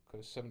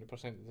because 70%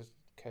 of the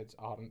kids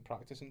aren't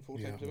practicing 4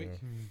 times a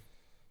week.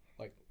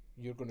 Like,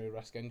 you're going to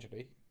risk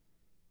injury.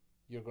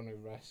 You're going to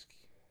risk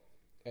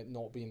it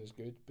not being as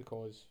good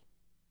because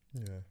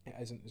it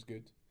isn't as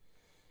good.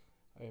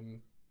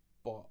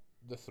 But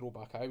the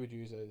throwback I would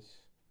use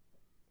is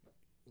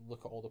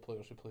look at all the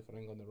players who play for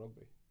England at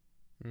rugby.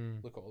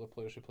 Look at all the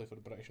players who play for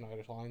the British and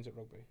Irish Lions at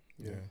rugby.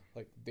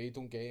 Like, they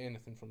don't get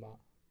anything from that.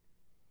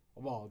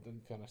 Well, to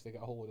be honest, they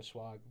get a whole lot of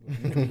swag.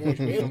 Which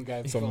we don't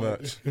get some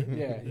merch. But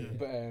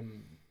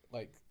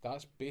like,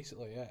 that's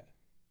basically it.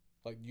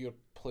 Like, you're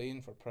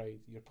playing for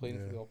pride. You're playing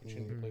for the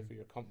opportunity to play for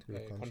your country.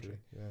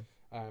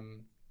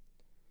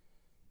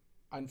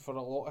 And for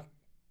a lot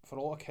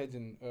of kids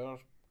in our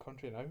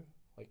country now,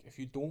 like, if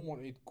you don't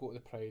want to go to the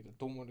Pride, or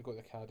don't want to go to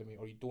the academy,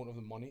 or you don't have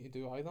the money to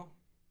do either,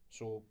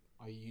 so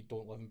i.e. you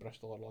don't live in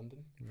Bristol or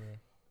London,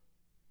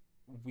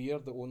 we're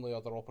the only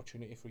other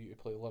opportunity for you to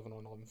play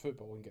 11-on-11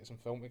 football and get some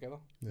film together.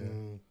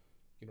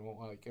 You know,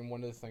 like, and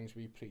one of the things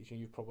we preach, and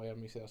you've probably heard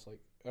me say this,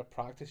 like, our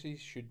practices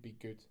should be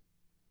good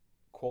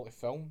quality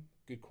film,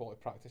 good quality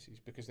practices,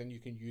 because then you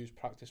can use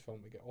practice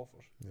film to get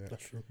offers.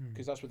 That's true.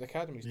 Because that's what the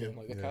academy's doing.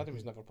 Like, the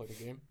academy's never played a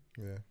game.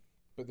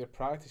 But their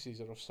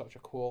practices are of such a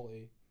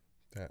quality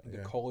that the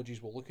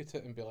colleges will look at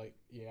it and be like,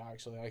 yeah,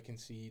 actually, I can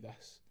see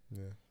this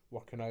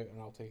working out, and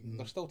I'll take.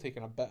 They're still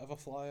taking a bit of a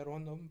flyer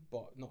on them,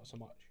 but not so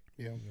much.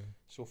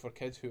 So for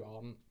kids who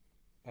aren't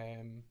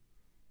in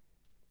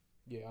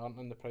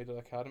the Pride of the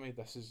Academy,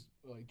 this is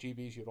like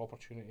GB's your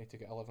opportunity to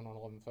get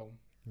 11-on-11 film.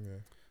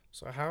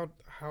 So how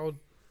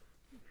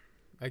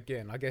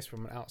again, I guess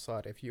from an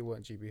outside, if you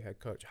weren't GB head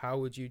coach, how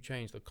would you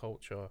change the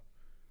culture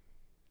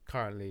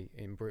currently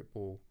in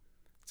Britball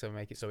to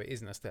make it so it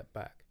isn't a step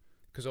back?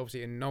 Because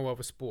obviously in no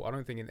other sport, I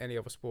don't think in any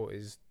other sport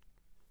is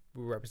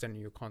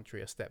representing your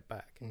country a step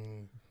back.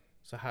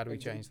 So how do we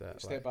change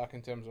that? Step back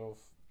in terms of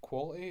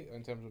quality,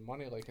 in terms of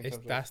money, like in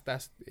terms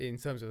that's in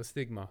terms of the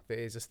stigma. There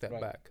is a step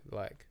back,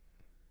 like.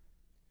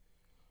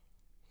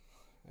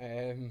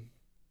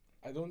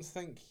 I don't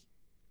think.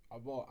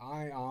 Well,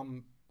 I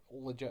am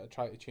legit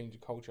trying to change the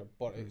culture,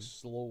 but it's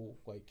slow.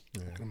 Like,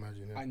 I can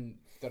imagine. And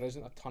there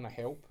isn't a ton of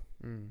help.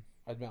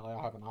 Admittedly,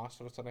 I haven't asked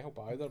for a ton of help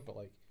either, but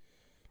like,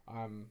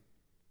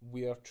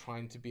 we are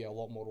trying to be a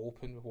lot more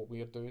open with what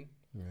we're doing.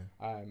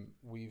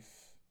 We've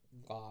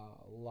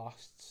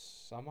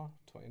last summer,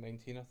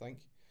 2019, I think,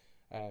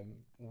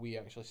 we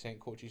actually sent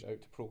coaches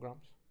out to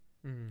programs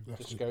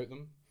to scout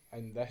them.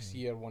 And this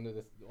year, one of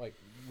the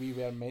we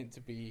were meant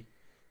to be,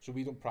 so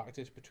we don't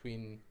practice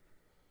between.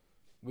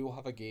 We will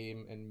have a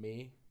game in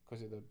May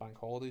because of the bank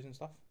holidays and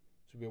stuff.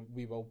 So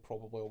we will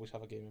probably always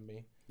have a game in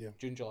May. Yeah.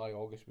 June, July,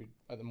 August, we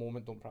at the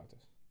moment don't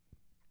practice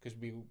because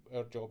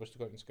our job is to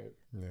go out and scout.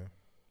 Yeah.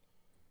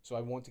 So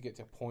I want to get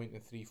to a point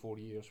in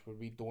 3-4 years where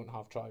we don't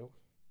have trials.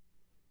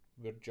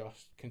 We're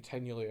just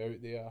continually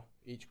out there.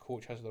 Each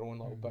coach has their own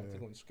little bit to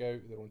go and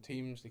scout, their own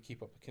teams. They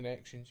keep up the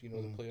connections, the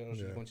players.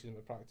 You go and see them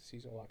at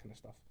practices, all that kind of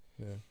stuff.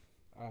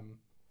 Yeah.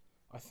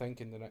 I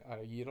think in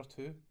a year or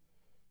two,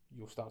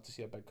 you'll start to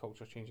see a big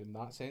culture change in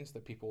that sense,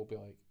 that people will be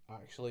like,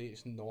 actually,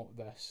 it's not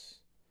this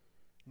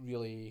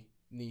really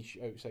niche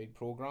outside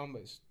program.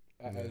 It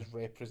is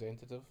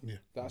representative. Yeah.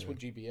 That's what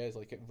GB is.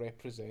 Like, it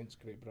represents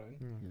Great Britain.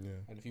 Yeah.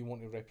 And if you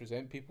want to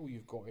represent people,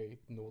 you've got to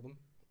know them.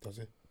 Does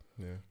it?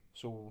 Yeah.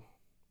 So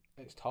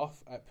it's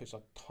tough. It puts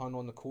a ton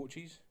on the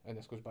coaches, and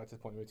this goes back to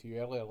the point we made to you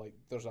earlier. Like,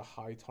 there's a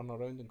high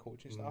turnaround in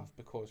coaching staff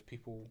because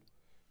people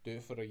do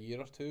it for a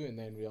year or two and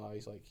then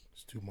realise, like,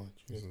 it's too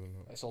much.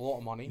 It's a lot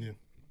of money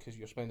because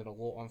you're spending a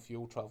lot on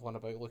fuel travelling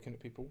about looking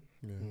at people.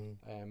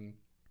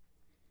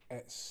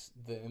 It's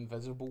the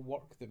invisible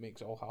work that makes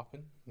it all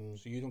happen.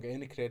 So you don't get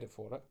any credit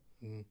for it.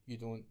 You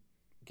don't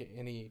get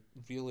any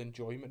real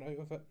enjoyment out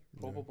of it,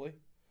 probably.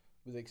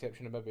 With the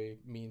exception of maybe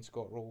me and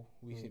Scott Rowe.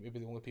 We seem to be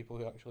the only people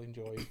who actually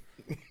enjoy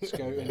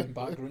scouting and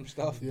backroom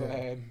stuff.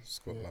 But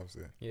Scott loves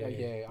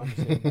it. I'm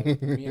saying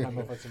that me and him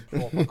have had some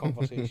proper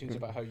conversations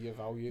about how you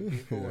evaluate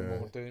people and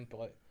what we're doing.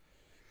 But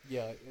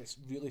it's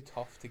really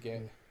tough to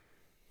get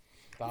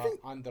that,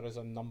 and there is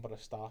a number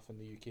of staff in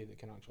the UK that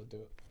can actually do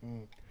it.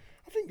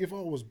 I think if I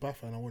was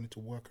Baffa and I wanted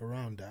to work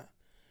around that,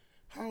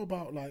 how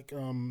about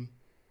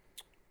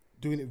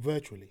doing it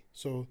virtually?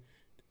 So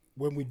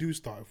when we do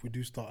start, if we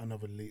do start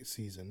another late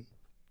season,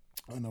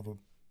 another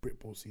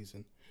Britball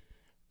season,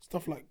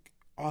 stuff like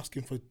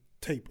asking for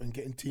tape and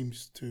getting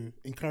teams to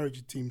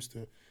encourage teams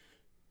to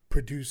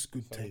produce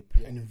good tape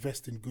and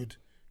invest in good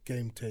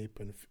game tape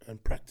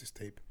and practice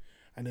tape.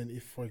 And then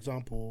if, for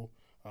example,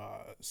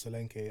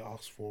 Solanke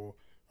asks for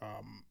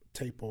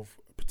tape of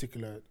a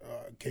particular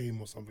game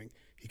or something,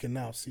 he can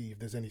now see if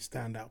there's any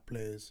standout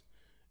players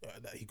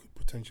that he could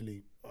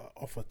potentially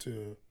offer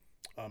to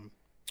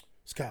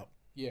scout.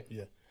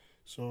 Yeah.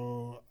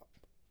 So,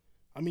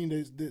 I mean,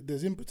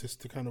 there's impetus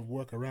to kind of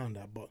work around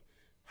that, but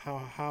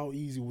how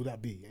easy would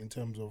that be in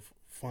terms of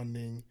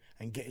funding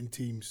and getting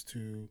teams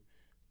to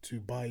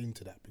buy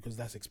into that, because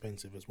that's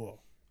expensive as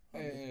well?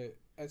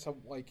 It's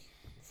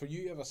for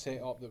you to have a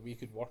setup that we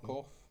could work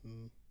off.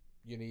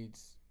 You need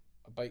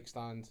a bike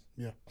stand,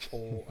 a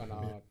pole, and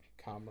a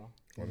camera,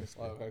 like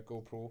a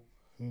GoPro.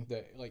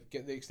 That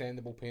get the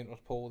extendable painter's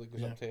pole that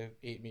goes up to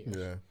 8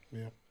 meters.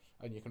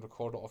 And you can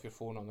record it off your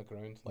phone on the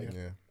ground.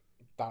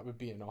 That would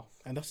be enough.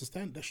 And that's the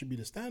standard. That should be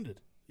the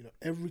standard.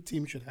 Every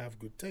team should have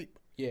good tape.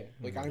 Yeah,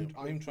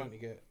 I'm trying to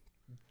get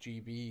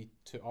GB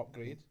to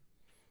upgrade,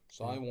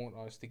 so I want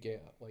us to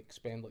get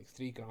spend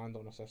 $3,000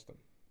 on a system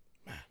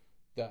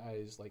that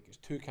is it's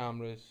 2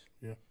 cameras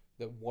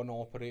that one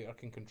operator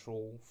can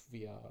control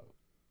via,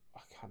 I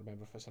can't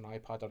remember if it's an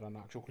iPad or an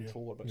actual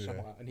controller, but something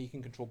like that, and he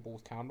can control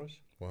both cameras.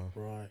 Wow.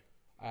 Right.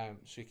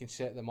 So you can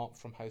set them up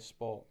from house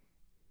spot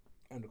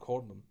and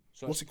record them.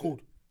 So what's it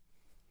called?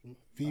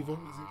 Viva? Is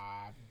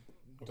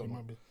it? Don't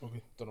know.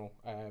 Okay. Don't know.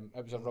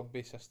 It was a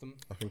rugby system.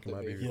 I think it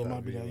might be. Yeah, it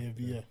might be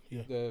that.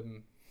 Yeah.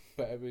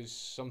 But it was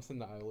something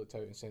that I looked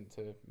out and sent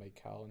to Mike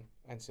Callan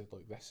and said,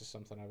 "Look, this is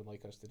something I would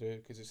like us to do,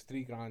 because it's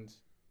 $3,000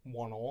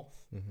 one off."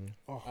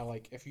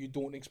 And if you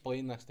don't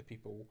explain this to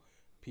people,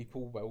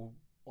 people will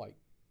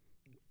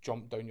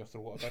jump down your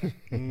throat a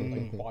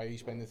bit. Why are you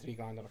spending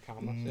 $3,000 on a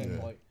camera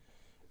set?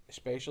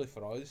 Especially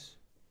for us,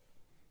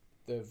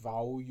 the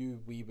value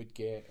we would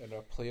get and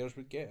our players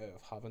would get out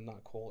of having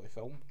that quality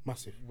film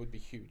would be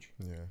huge.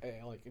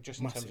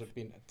 Just in terms of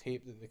being a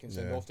tape that they can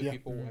send off to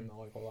people and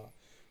all that.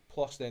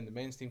 Plus, then the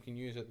men's team can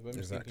use it, the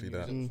women's team can use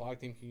it, the flag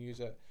team can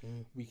use it.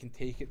 We can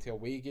take it to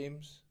away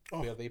games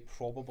where they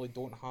probably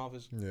don't have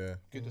as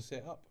good a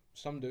setup.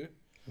 Some do,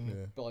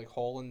 but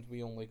Holland,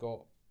 we only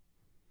got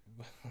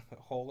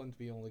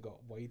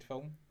wide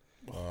film.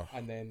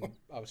 And then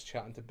I was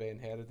chatting to Ben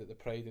Herod at the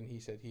Pride, and he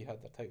said he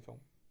had their tight film.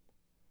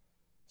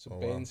 So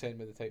Ben sent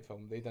me the tight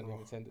film. They didn't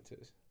even send it to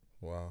us.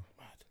 Wow.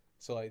 Mad.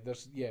 So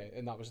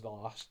and that was the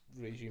last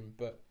regime,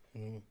 but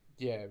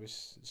it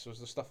was. So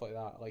there's stuff like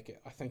that.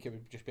 I think it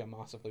would just be a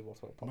massively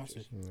worthwhile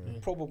purchase.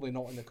 Probably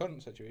not in the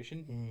current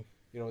situation.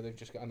 They've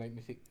just got a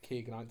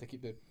 90k grant to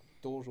keep the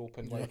doors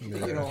open.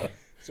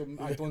 So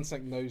I don't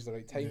think now's the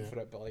right time for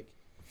it. But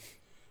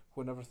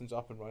when everything's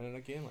up and running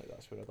again,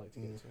 that's where I'd like to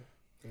get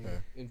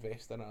to.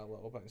 Invest in it a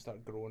little bit and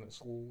start growing it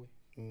slowly.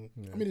 I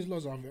mean, there's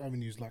lots of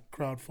avenues like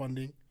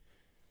crowdfunding.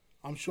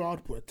 I'm sure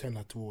I'd put a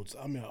tenner towards.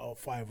 Or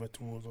 $5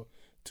 towards,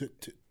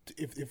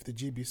 if the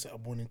GB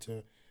setup wanted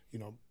to,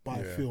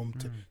 buy film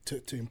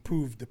to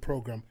improve the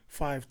program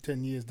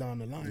 5-10 years down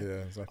the line.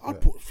 Yeah, exactly.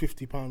 I'd put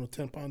 £50 or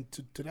 £10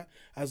 to that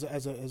as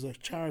a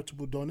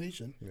charitable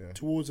donation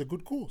towards a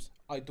good cause.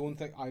 I don't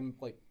think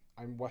I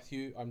I'm with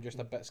you. I'm just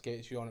a bit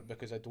sketchy on it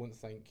because I don't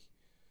think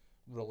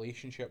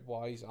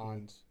relationship-wise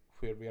and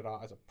where we're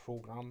at as a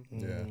programme,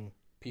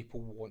 people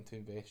want to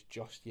invest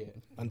just yet.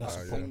 And that's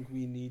I think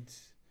we need,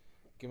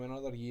 give me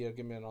another year,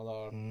 give me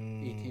another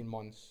 18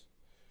 months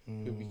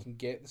where we can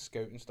get the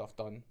scouting stuff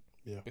done.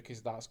 Yeah.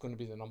 Because that's going to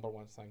be the number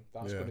one thing.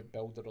 That's going to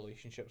build the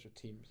relationships with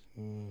teams.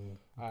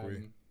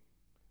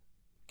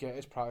 Get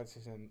us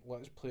practicing.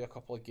 Let us play a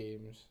couple of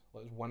games.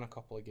 Let us win a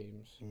couple of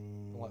games.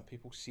 And let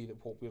people see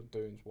that what we're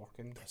doing is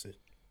working. That's it.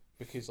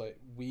 Because like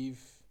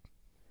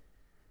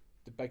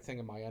the big thing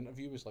in my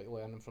interview was like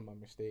learning from my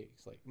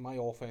mistakes. Like my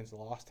offense the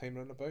last time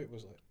round about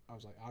was like I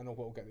was like, I know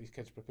what will get these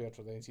kids prepared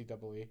for the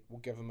NCAA.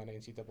 We'll give them an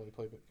NCAA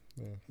playbook.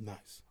 Yeah.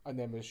 Nice. And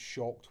then was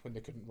shocked when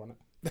they couldn't run it.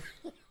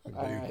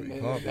 and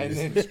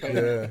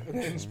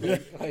then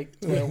spent like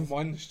 12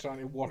 months trying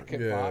to work it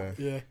back.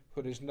 Yeah.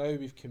 Whereas now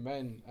we've come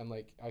in and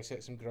like I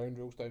set some ground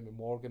rules down with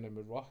Morgan and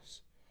with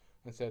Russ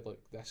and said like,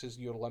 this is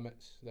your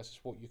limits. This is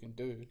what you can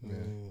do.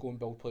 Go and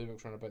build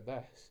playbooks around about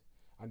this.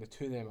 And the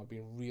two of them have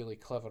been really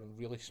clever and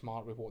really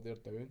smart with what they're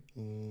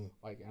doing.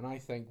 Like, and I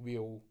think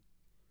we'll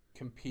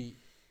compete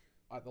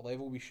at the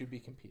level we should be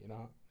competing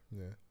at.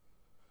 Yeah.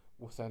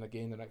 Within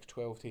again the next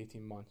 12 to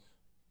 18 months.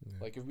 Yeah.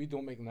 Like if we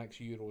don't make the next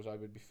Euros, I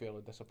would be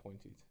fairly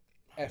disappointed.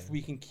 If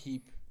we can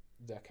keep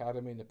the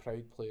academy and the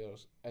Pride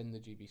players in the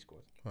GB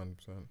squad. 100%.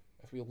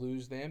 If we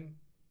lose them,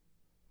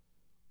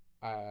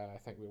 I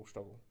think we'll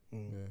struggle.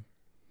 Yeah.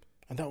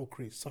 And that will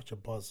create such a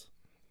buzz.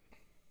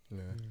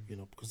 Yeah. You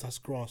know, because that's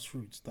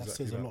grassroots. That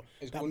Exactly says a lot.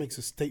 It's that makes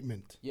a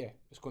statement. Yeah,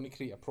 it's going to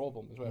create a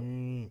problem as well.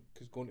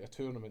 Because going to a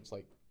tournament's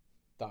like,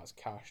 that's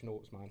cash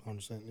notes, man.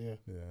 100%, yeah.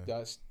 Yeah.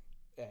 That's,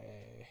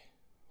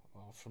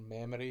 from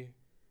memory,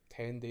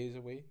 10 days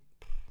away.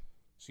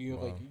 So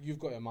you're like, you've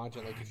got to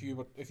imagine, like if you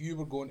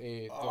were going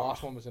to, the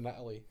last one was in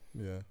Italy.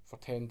 Yeah. For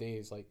 10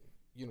 days, like,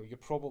 you know, you're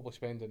probably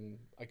spending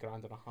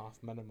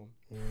 $1.50 minimum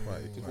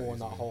Right. to go on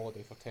that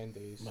holiday for 10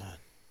 days. Man.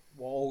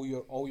 Well,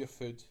 all your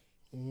food,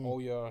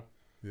 all your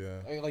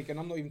like, and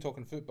I'm not even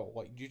talking football.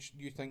 Like,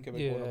 you think about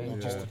going on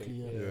a holiday.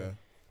 Yeah.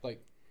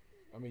 Like,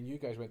 I mean, you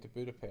guys went to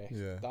Budapest.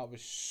 Yeah. That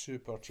was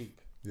super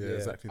cheap. Yeah,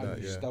 exactly and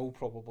that. you still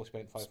probably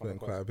spent 500 Spent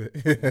quid. quite a bit.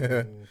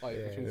 Like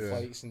between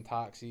flights and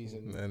taxis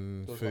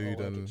and those food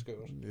little and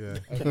scooters.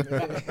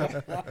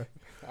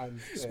 And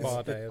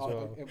spa day as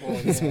well.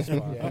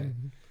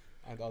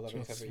 And other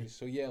activities.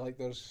 So yeah, like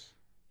there's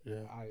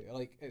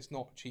like it's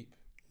not cheap.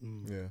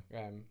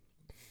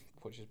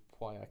 Which is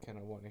why I kind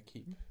of want to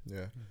keep.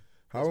 Yeah.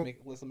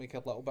 Let's make a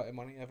little bit of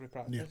money every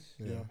practice,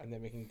 and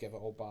then we can give it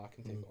all back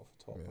and take it off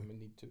the top when we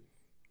need to.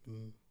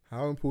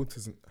 How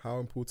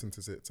important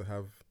is it to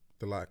have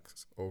the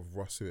likes of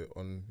Russ Hewitt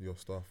on your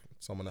staff?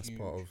 Someone that's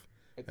part of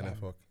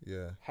NFR.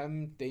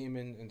 Him,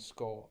 Damon, and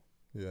Scott.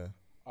 Yeah.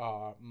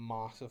 Are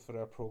massive for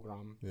our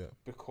program. Yeah.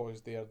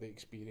 Because they are the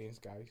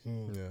experienced guys.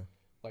 Yeah.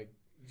 Like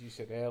you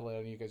said earlier,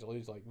 and you guys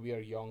alluded, like we are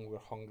young, we're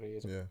hungry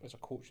as a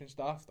coaching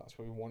staff. That's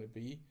where we want to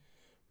be.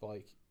 But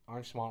like,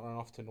 I'm smart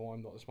enough to know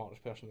I'm not the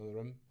smartest person in the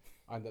room,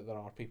 and that there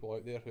are people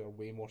out there who are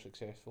way more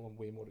successful and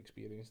way more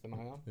experienced than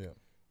I am. Yeah.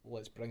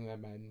 Let's bring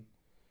them in.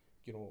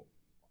 You know,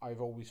 I've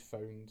always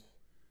found,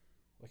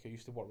 like I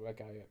used to work with a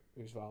guy at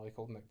Ouse Valley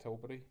called Nick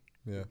Tilbury.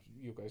 Yeah.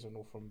 You guys will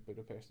know from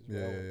Budapest as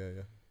well.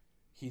 Yeah.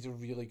 He's a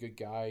really good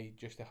guy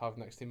just to have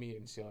next to me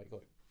and say like,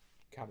 look,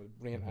 kind of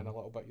rein in a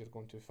little bit, you're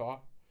going too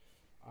far.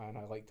 And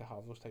I like to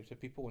have those types of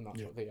people, and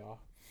that's what they are.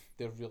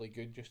 They're really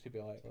good just to be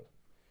like, look,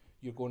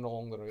 you're going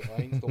along the right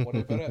lines, don't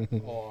worry about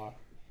it, or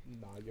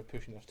nah, you're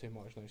pushing this too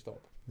much, now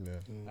stop. Yeah.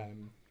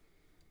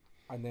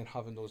 And then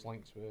having those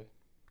links with,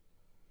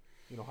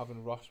 you know,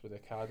 having Russ with the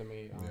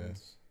academy, and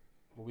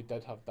well, we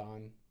did have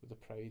Dan with the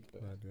Pride,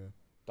 but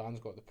Dan's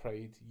got the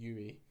Pride,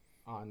 UE,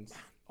 and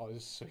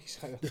us, so he's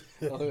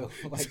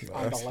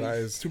that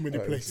is too many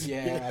places.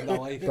 Yeah, and a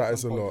life. That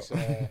is a lot.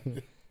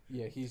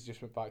 He's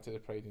just went back to the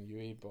Pride in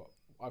UE, but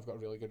I've got a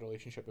really good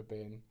relationship with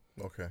Ben.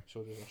 Okay.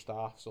 So does our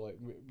staff. So like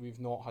we've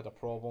not had a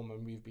problem,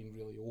 and we've been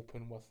really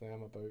open with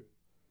them about,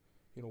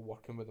 you know,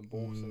 working with them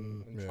both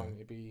and trying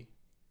to be.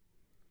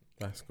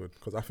 That's good,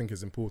 because I think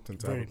it's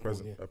important to have a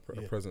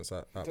presence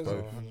at both.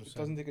 It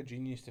doesn't take a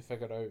genius to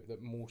figure out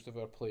that most of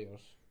our players,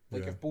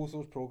 like if both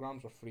those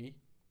programs were free,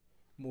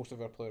 most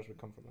of our players would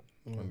come from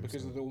it,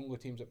 because they're the only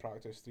teams that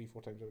practice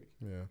 3-4 times a week.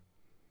 Yeah.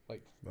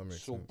 Like, that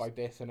makes so sense. By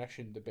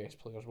definition, the best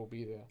players will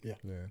be there. Yeah.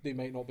 They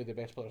might not be the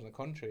best players in the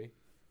country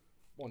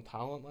on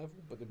talent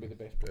level, but they'll be the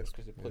best players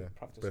because they play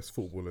practice. Best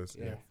footballers.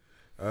 Yeah.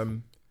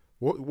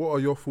 What are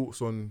your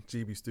thoughts on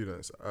GB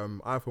students?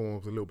 I for one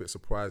was a little bit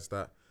surprised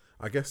that,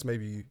 I guess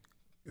maybe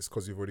it's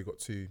because you've already got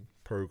 2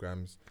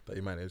 programs that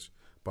you manage,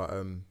 but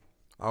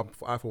I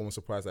for one was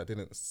surprised that it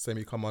didn't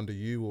semi-come under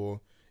you,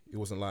 or it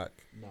wasn't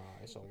like... Nah,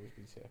 it's always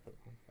been separate,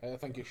 man. I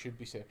think it should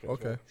be separate.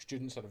 Okay. Well.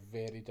 Students are a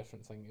very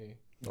different thing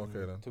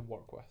to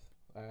work with.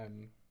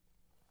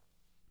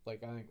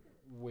 Like, I think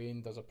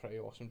Wayne does a pretty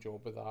awesome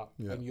job with that.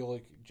 Yeah. And you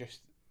look,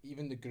 just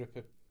even the group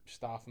of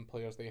staff and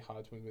players they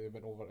had when they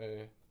went over to,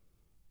 it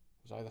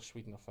was either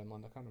Sweden or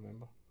Finland, I can't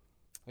remember.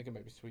 I think it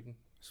might be Sweden.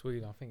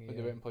 Sweden, I think. When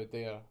they went and played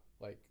there,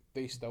 like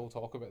they still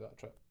talk about that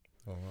trip.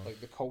 Oh, wow. Like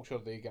the culture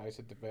they guys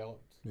had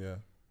developed, Yeah.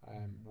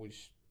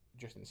 was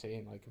just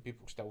insane. Like, and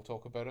people still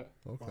talk about it.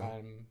 Okay.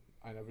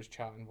 And I was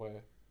chatting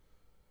with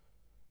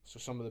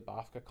some of the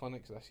BAFCA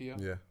clinics this year.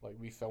 Yeah. Like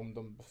we filmed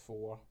them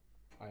before,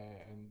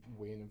 and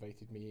Wayne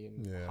invited me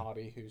and Yeah.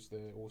 Harry, who's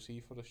the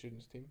OC for the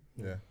students team,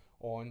 Yeah.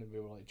 on, and we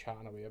were like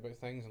chatting away about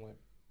things, and like,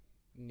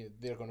 you know,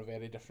 they're going a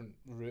very different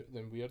route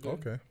than we're doing.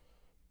 Okay.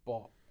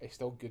 But it's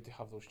still good to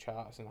have those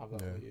chats and have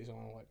that Yeah.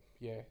 liaison. Like,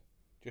 yeah,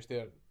 just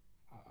there.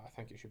 I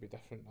think it should be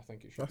different. I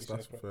think it should That's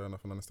be separate. fair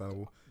enough and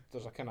understandable.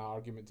 There's a kind of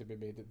argument to be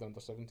made that the under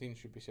 17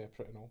 should be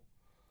separate and all.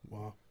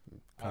 Wow.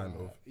 Kind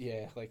of.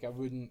 Yeah, like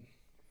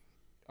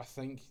I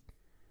think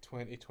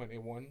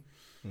 2021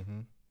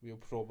 we'll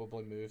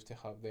probably move to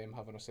have them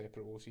having a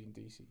separate OC and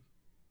DC.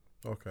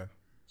 Okay.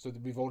 So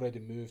we've already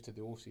moved to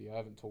the OC. I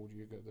haven't told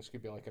you. This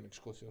could be like an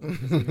exclusive.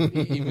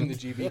 Even the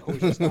GB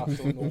coaching staff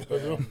don't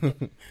know.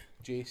 But,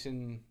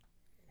 Jason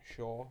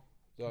Shaw,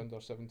 the under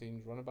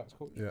 17s running backs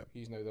coach. Yeah.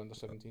 He's now the under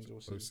 17s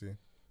OC. OC.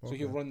 So Okay.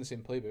 he'll run the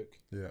same playbook.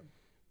 Yeah.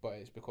 But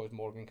it's because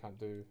Morgan can't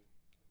do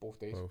both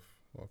days. Both.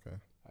 Okay.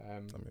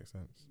 That makes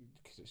sense.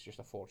 Because it's just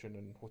a fortune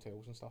in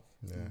hotels and stuff.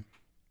 Yeah.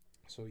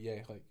 So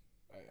yeah, like,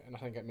 and I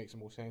think it makes the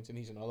most sense. And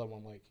he's another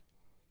one, like,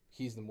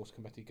 he's the most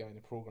committed guy in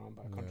the program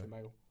by a country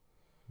mile.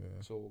 Yeah.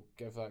 So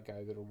give that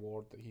guy the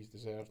reward that he's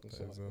deserved, and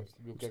say, like, deserved,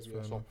 we'll which give is you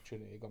fair this enough.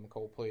 opportunity to go and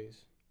call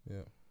plays.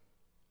 Yeah.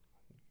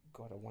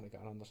 God, I want to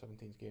get an under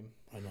 17s game.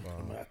 I know.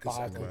 Wow. I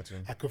could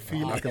Imagine. I could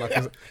feel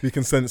it. You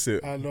can sense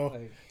it. I know.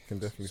 Like, Can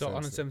definitely So sense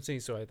under it. 17,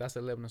 sorry, that's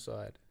 11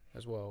 aside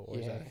as well. Or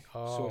is Yeah. that? So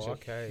Oh, it's a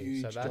okay.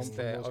 huge So that's jump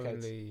their from those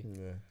kids. only.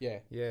 Yeah. yeah,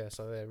 Yeah,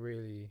 so they're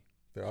really.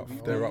 They're up.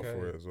 Okay. They're up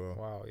for it as well.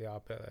 Wow, yeah, I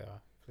bet they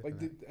are. like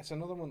Flipping it's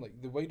another one.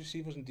 Like the wide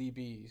receivers and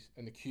DBs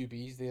and the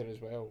QBs there as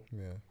well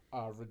Yeah.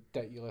 are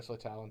ridiculously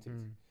talented,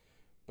 Mm.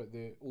 but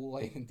the O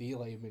line and D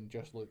linemen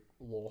just look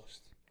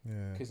lost.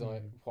 Yeah. Because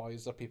like, Mm. why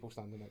is there people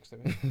standing next to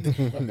me? Like,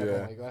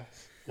 Yeah. like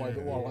this. Why?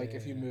 Yeah. Or like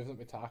if you Yeah. move them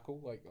to tackle,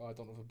 like, oh, I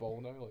don't have a ball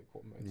now. Like,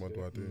 what am I meant What to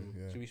do do? I do?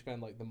 Mm. Yeah. So we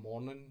spend like the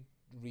morning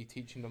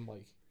reteaching them,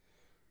 like,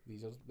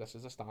 this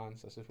is a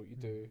stance, this is what you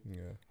do,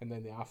 Yeah. and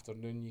then the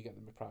afternoon you get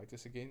them to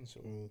practice again.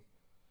 So, Mm.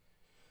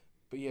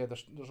 but yeah,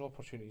 there's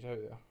opportunities out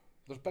there.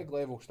 There's big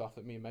level stuff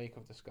that me and Mike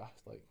have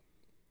discussed, like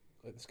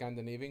the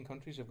Scandinavian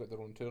countries have got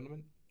their own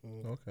tournament.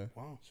 Mm. Okay.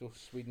 Wow. So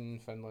Sweden,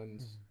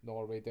 Finland, Mm.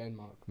 Norway,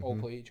 Denmark all Mhm.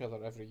 play each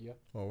other every year,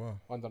 Oh wow.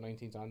 under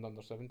 19s and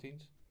under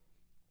 17s.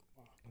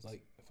 It's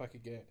like if I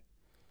could get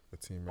The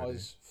team ready.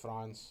 us,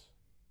 France,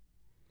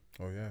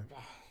 Oh yeah.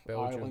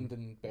 Belgium. Ireland,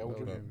 and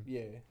Belgium, Belgium.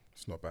 yeah,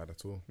 It's not bad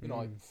at all. you know,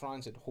 like Mm.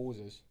 France had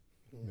hoses,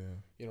 Yeah.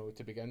 you know,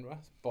 to begin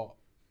with, but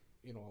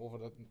you know, over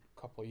the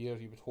couple of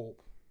years, you would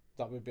hope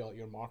that would be like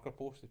your marker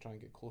post to try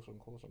and get closer and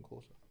closer and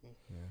closer.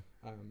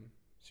 Yeah.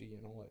 So you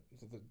know, like,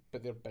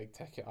 but they're big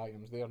ticket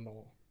items. They're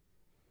not,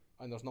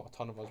 and there's not a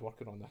ton of us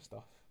working on this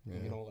stuff. Yeah.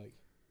 You know, like,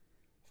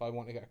 if I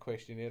want to get a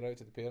questionnaire out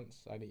to the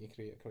parents, I need to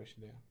create a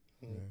questionnaire.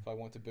 Mm. If I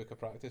want to book a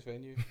practice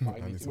venue, I I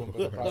need need to to go and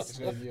book book a a practice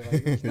venue. Like,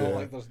 it's Yeah. not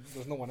like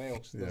there's no one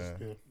else. Yeah.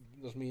 Yeah.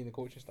 There's me and the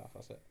coaching staff.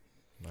 That's it.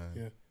 Man.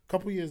 Yeah.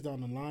 Couple years down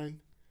the line,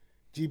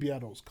 GB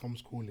adults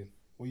comes calling.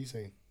 What are you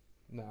saying?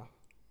 Nah,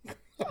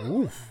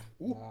 Oof.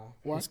 nah.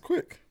 That's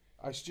quick.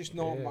 It's just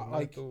not Yeah, my, no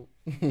like thought.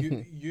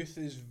 youth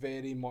is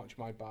very much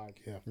my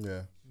bag. Yeah.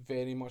 Yeah.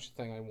 Very much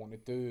the thing I want to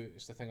do.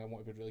 It's the thing I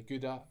want to be really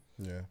good at.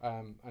 Yeah.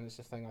 And it's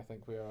the thing I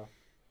think where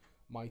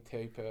my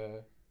type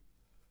of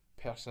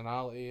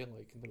personality,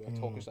 like the way I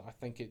talk, is that I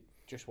think it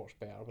just works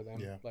better with them.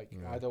 Yeah. Like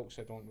Yeah. adults,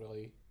 I don't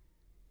really.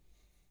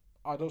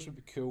 Adults would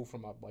be cool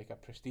from a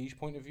prestige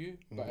point of view,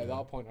 but at Yeah.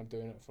 that point, I'm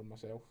doing it for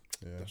myself.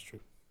 Yeah. That's true.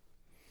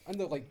 And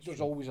there's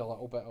always a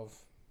little bit of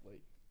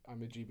like,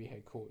 I'm a GB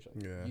head coach.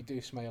 Like, Yeah. you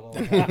do smile a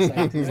little bit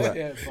outside,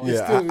 yeah, but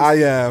Yeah. still- I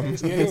am.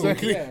 it's cool.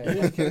 exactly. Yeah,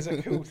 like, it's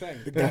a cool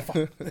thing. The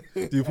gaffer.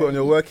 Do you put on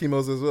your work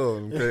emails as well?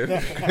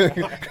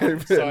 Okay.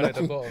 Side at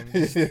the bottom.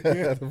 Yeah.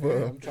 At the Yeah,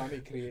 bottom. I'm trying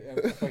to create.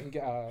 If I can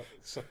get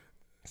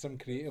some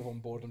creative on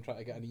board, I'm trying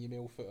to get an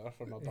email footer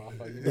for my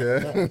BAFA.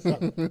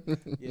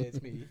 Yeah. Yeah,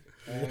 it's me.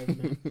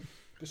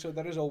 But so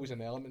there is always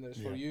an element that's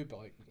for Yeah. you, but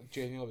like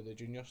genuinely with the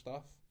junior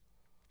stuff,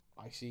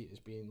 I see it as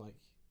being like,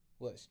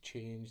 let's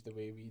change the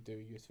way we do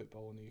youth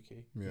football in the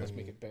UK. Yeah. Let's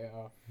make it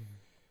better.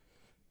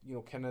 You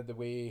know, kind of the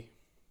way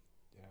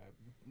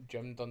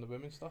Jim done the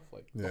women's stuff.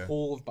 Like the Yeah.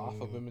 whole of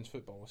BAFA Mm. women's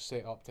football was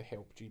set up to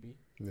help GB.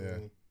 Yeah.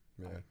 Mm.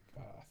 Yeah.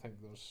 I think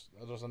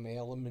there's an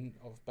element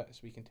of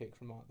bits we can take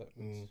from that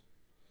would Mm.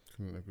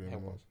 Couldn't agree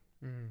help more. us.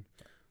 Mm.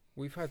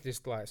 We've had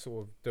this like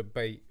sort of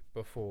debate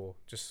before,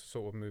 just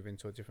sort of moving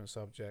to a different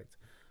subject,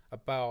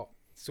 about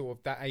sort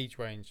of that age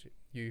range,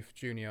 youth,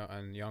 junior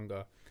and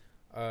younger,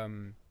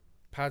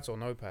 pads or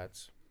no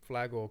pads,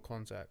 flag or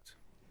contact.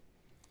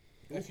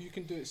 If you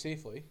can do it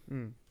safely,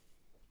 Mm.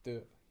 do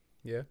it.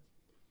 Yeah.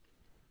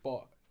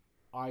 But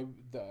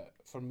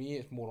for me,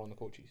 it's more on the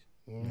coaches.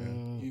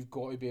 Mm. You've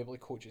got to be able to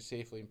coach it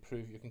safely and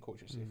prove you can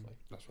coach it Mm. safely.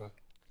 That's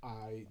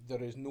right.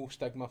 There is no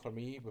stigma for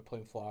me with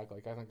playing flag.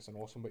 Like, I think it's an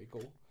awesome way to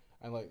go.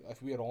 And like,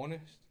 if we're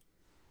honest,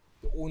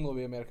 the only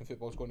way American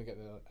football is going to get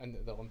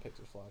into the Olympics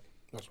is flag.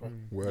 That's right.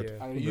 Word.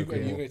 Yeah. And you're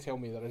going to tell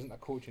me there isn't a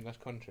coach in this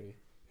country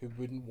who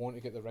wouldn't want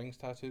to get the rings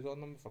tattooed on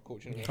them for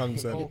coaching American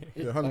 100%. football?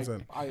 Yeah,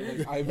 100%.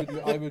 I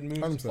would move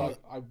 100%. to flag,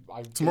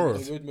 I Tomorrow.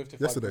 would move to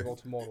flag Yesterday. football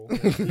tomorrow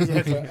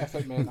if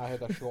it meant I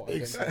had a shot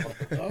against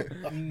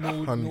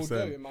no 100%.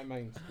 doubt in my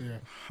mind. Yeah.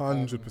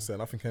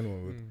 100%. I think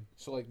anyone would.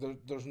 So like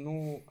there's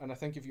no, and I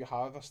think if you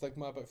have a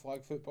stigma about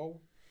flag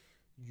football,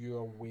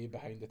 you're way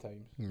behind the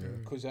times Yeah.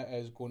 because it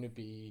is going to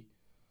be.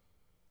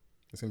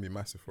 It's going to be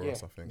massive for Yeah.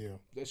 us, I think. Yeah.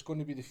 It's going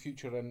to be the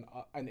future in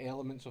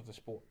elements of the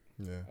sport.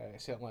 Yeah.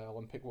 Certainly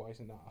Olympic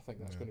wise and that. I think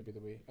that's Yeah. going to be the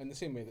way. In the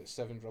same way that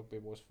Sevens rugby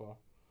was for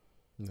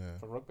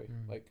rugby.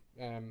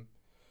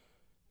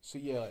 So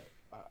yeah,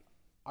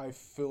 I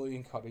fully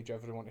encourage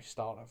everyone to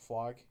start at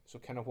flag. So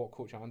kind of what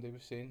Coach Andy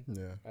was saying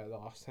Yeah. the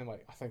last time,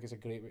 like I think it's a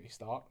great way to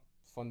start.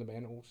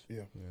 Fundamentals.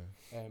 Yeah.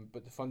 Yeah.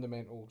 But the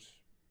fundamentals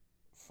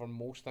for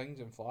most things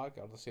in flag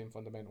are the same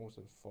fundamentals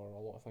as for a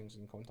lot of things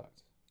in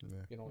contact.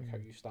 Yeah. You know, like how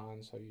you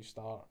stand, how you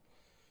start,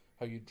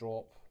 how you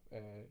drop,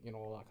 you know,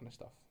 all that kind of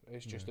stuff.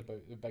 It's just Yeah.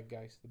 about the big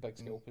guys, the big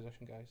skill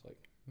position guys.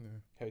 Like, Yeah.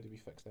 how do we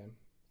fix them?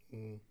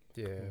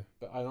 Yeah.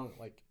 But I don't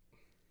like.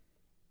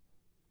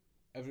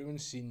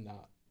 Everyone's seen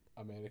that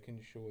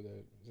American show,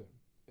 the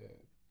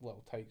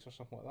Little Tykes or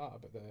something like that,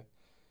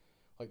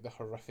 about the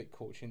horrific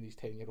coaching these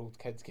 10-year-old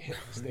kids get in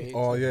the States.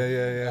 Oh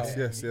yeah, And,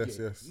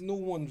 yes. No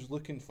one's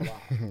looking for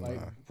that. Like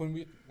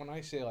when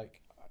I say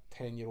like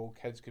 10-year-old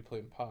kids could play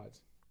in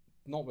pads,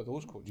 not with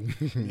those coaches.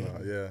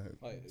 Yeah.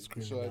 Like,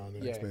 Screaming so down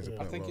there. yeah, Explains the I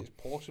point think well. it's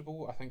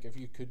possible. I think if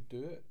you could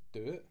do it,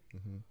 do it.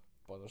 Mm-hmm.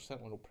 But there's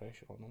certainly no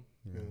pressure on them.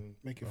 Yeah.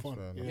 Make it That's fun.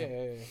 fair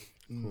Yeah.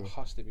 enough. It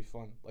has to be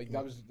fun. Like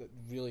that was the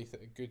really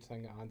good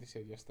thing that Andy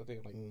said yesterday.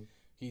 Like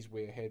he's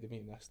way ahead of me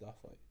in this stuff.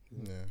 Like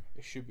Yeah.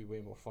 it should be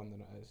way more fun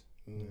than it is.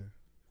 Yeah.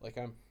 Like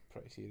I'm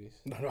pretty serious.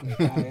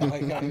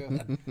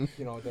 Mm.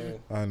 You know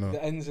I know.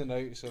 the ins and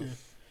outs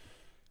of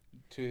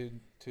 2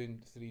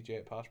 and 3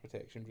 jet pass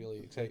protection really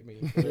excite me.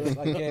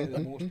 I get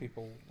that most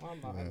people.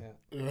 I'm not in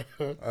it.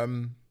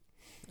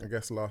 I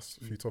guess last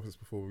few topics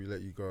before we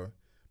let you go.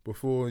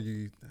 Before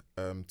you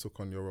took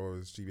on your role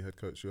as GB head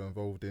coach, you were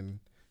involved in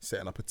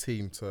setting up a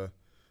team to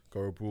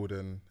go abroad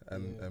and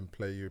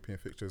play European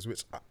fixtures,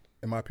 which,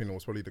 in my opinion,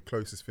 was probably the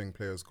closest thing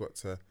players got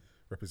to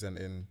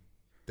representing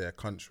their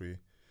country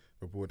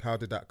abroad. How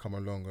did that come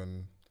along,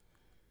 and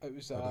It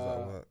was how does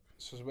that work?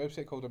 so there's a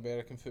website called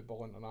American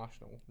Football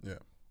International. Yeah.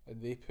 And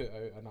they put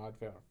out an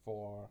advert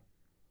for.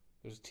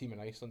 There's a team in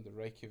Iceland, the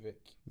Reykjavik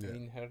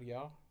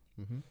Einherjar.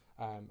 Mm-hmm.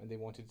 And they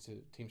wanted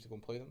teams to go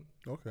and play them.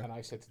 Okay. And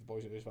I said to the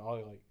boys at Ouse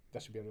Valley, like,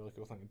 this would be a really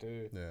cool thing to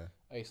do.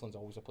 Yeah. Iceland's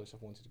always a place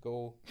I've wanted to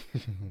go.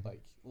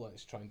 Like,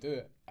 let's try and do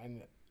it.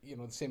 And, you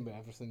know, the same with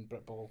everything,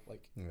 Britball.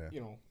 Like,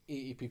 you know,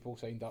 80 people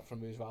signed up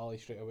from Ouse Valley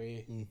straight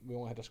away. We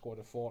only had a squad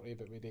of 40,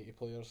 but we had 80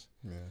 players.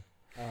 Yeah.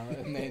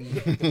 And then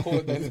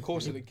the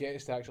closer it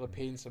gets to actually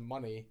paying some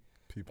money,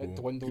 it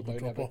dwindled down to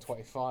drop about off.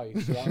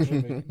 25. So that's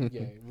when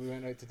we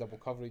went out to double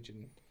coverage,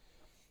 and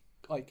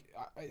like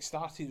it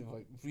started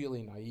like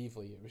really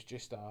naively. It was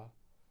just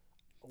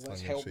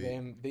let's help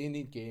them. They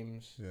need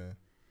games. Yeah.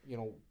 You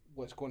know,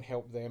 let's go and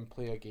help them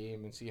play a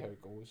game and see how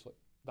it goes. Like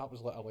that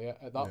was literally it.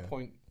 At that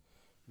point,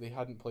 they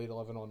hadn't played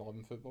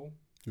 11-on-11 football.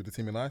 With the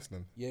team in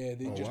Iceland. Yeah,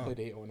 they just wow. played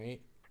 8-on-8.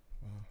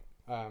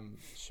 Wow.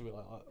 So we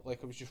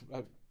like it was just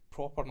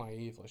proper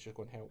naive. Let's just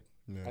go and help.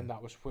 Yeah. And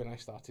that was when I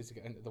started to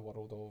get into the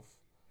world of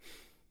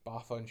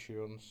BAFA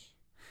insurance.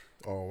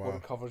 Oh wow. What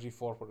it covers you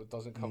for, what it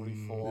doesn't cover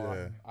you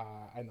for,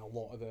 and a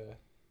lot of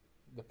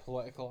the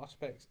political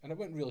aspects. And it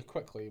went really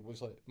quickly. It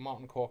was like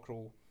Martin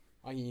Cockrell,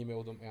 I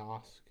emailed him to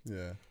ask,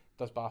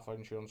 does BAFA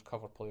insurance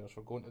cover players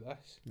for going to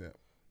this? Yeah.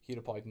 He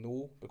replied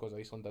no, because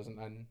Iceland isn't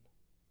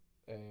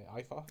in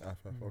IFA.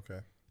 Okay.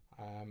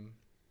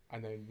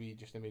 And then we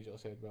just immediately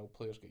said, well,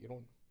 players get your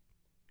own.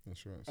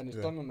 Insurance. And it's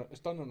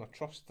done on a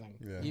trust thing.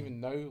 Yeah. Even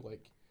now,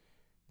 like,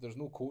 there's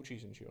no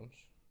coaches insurance.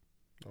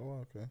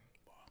 Oh, okay.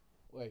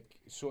 Like,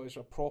 so it's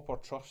a proper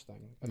trust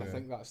thing, and I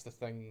think that's the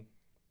thing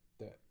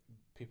that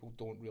people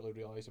don't really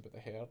realise about the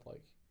herd.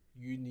 Like,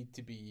 you need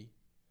to be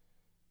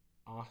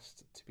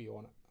asked to be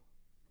on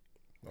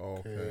it.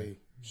 Okay.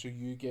 So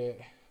you get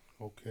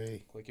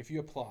like if you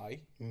apply,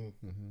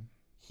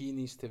 he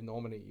needs to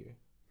nominate you.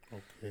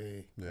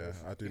 Okay. Yeah,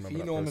 I do If remember he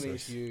that nominates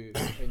process. you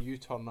and you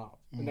turn up,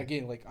 and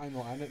again, like I'm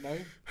not in it now,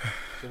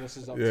 so this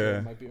is up Yeah.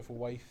 to my beautiful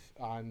wife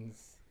and.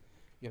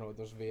 You know,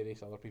 there's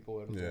various other people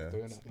that are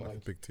doing it. But like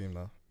a big team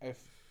now.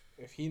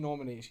 If he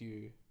nominates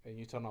you and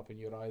you turn up and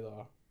you're either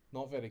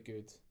not very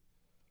good,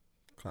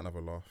 Can't have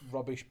a laugh.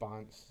 rubbish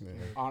bants,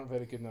 aren't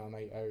very good in a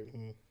night out,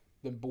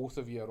 then both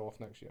of you are off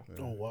next year.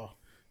 Oh wow.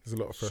 There's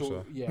a lot of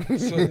pressure.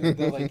 So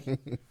they're like,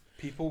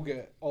 people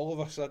get, all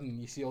of a sudden,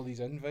 you see all these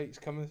invites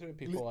coming through,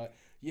 people are like,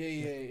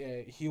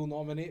 yeah, he'll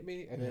nominate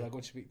me, and then I go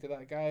and speak to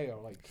that guy,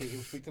 or like, Katie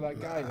will speak to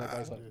that guy, and that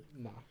guy's like,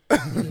 nah.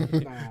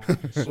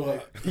 So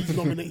like,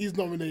 he's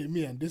nominated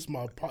me, and this is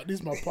my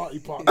party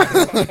partner.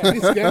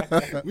 This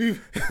guy,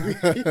 we've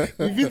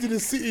been to the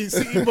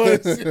city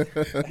boys.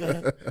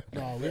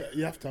 No,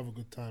 you have to have a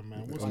good time,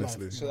 man. What's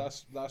Honestly. life? so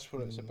that's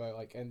what it's about.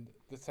 Like, and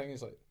the thing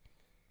is, like,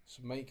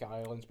 So Mike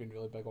Ireland's been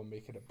really big on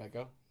making it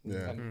bigger.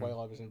 Yeah. And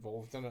while I was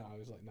involved in it, I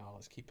was like, nah,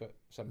 let's keep it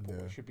simple.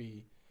 Yeah. It should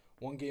be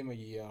 1 game a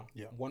year,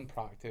 Yeah. 1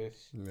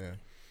 practice. Yeah.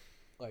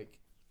 Like,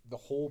 the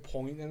whole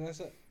point in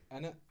it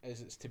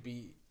is it's to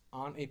be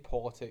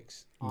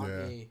anti-politics,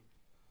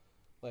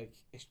 like,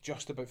 it's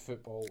just about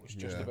football, it's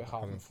just about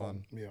having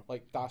fun. Yeah.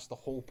 Like, that's the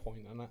whole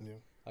point in it. Yeah.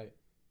 Like,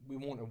 we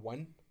want to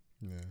win.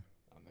 Yeah.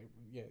 And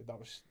that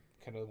was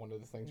kind of one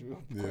of the things we were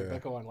quite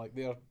big on. Like,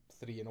 they're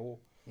 3-0,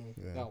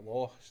 Yeah. they're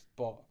lost,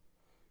 but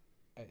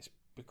it's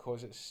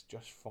because it's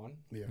just fun.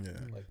 Yeah. Yeah.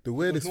 Like, The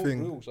weirdest there's no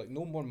thing. rules. Like,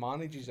 no one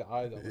manages it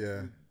either. Like,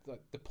 Yeah.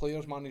 Like, the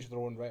players manage their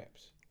own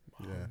reps.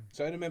 Yeah.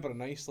 So I remember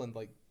in Iceland,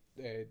 like,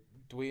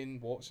 Dwayne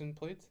Watson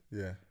played.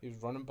 Yeah. He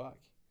was running back,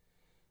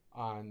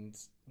 and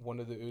one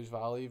of the Ouse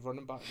Valley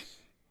running backs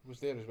was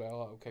there as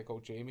well. A guy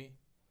called Jamie,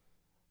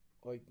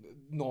 like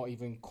not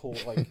even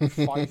close, like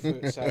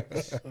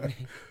 5'6",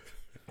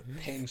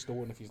 10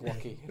 stone if he's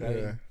lucky, right?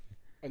 Yeah.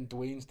 And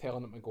Dwayne's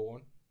telling him to go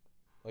on,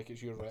 like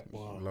it's your reps.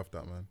 I love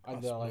that, man. And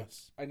That's they're like,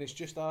 nice. and it's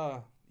just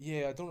I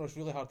don't know. It's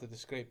really hard to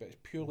describe, but it's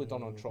purely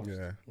done on trust.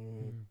 Yeah.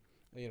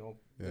 You know,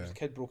 Yeah. there was a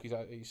kid broke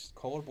his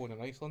collarbone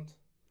in Iceland,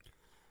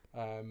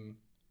 and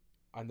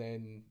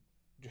then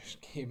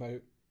just came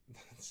out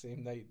the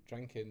same night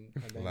drinking,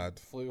 and then Lad.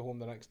 flew home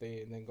the next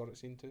day, and then got it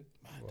seen to.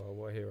 Well,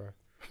 what a hero.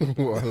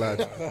 What a lad.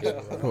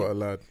 What a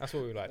lad. That's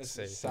what we like to It's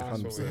see. Sam-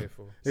 That's what we're here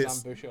for.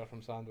 It's- Sam Boucher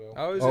from Sandwell.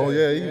 Oh, is Oh it?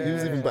 yeah, he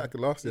was even back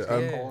last year. He's got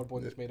a Yeah.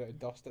 collarbone that's made out of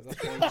dust at this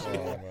point. Oh,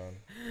 So,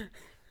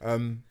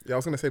 man. Yeah, I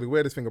was gonna say the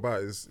weirdest thing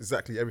about it is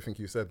exactly everything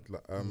you said.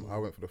 Like, I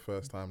went for the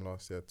first time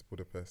last year to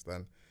Budapest,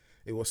 and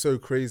it was so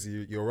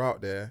crazy. You're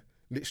out there,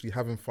 literally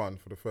having fun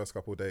for the first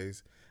couple of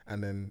days,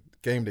 and then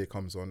game day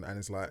comes on, and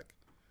it's like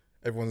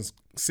everyone's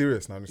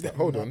serious now. And it's like,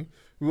 hold on,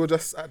 we were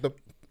just at the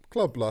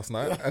club last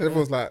night, and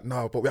everyone's like,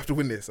 no, but we have to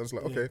win this. I was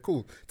like, okay,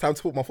 cool, time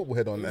to put my football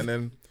head on, and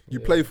then you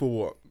play for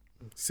what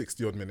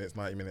 60 odd minutes,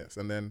 90 minutes,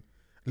 and then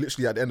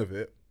literally at the end of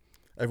it,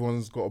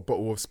 everyone's got a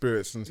bottle of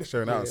spirits and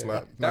sharing out. It's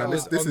like, That man,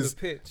 was this on is the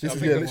pitch. this I is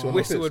think the literally on the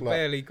whistle pitch, had like-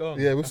 barely gone.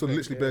 yeah, we're sort I of think,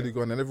 literally barely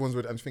gone, and everyone's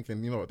I'm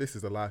thinking, you know what, this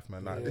is the life,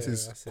 man. Like this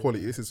is that's it.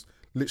 quality. This is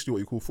literally what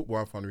you call football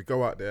and fun. We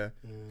go out there,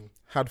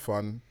 had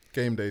fun,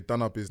 game day,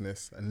 done our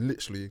business, and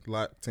literally,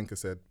 like Tinker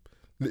said,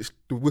 literally,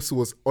 the whistle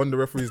was on the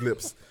referee's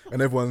lips,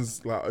 and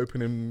everyone's like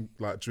opening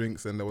like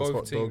drinks, and there was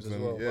Both hot dogs, teams as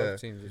and well. yeah,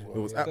 Both teams as well. it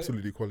was yeah.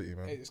 absolutely quality,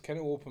 man. it's kind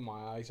of opened my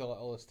eyes a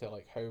little as to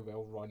like how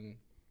well run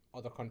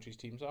other countries'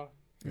 teams are.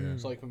 Yeah.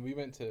 So like when we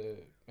went to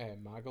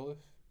Magaluf,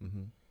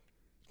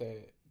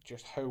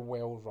 just how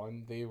well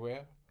run they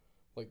were.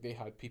 Like they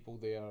had people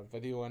there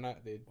videoing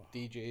it, they had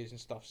DJs and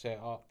stuff set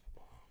up.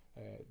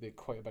 They had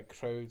quite a big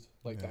crowd.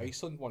 Like the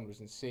Iceland one was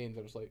insane.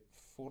 There was like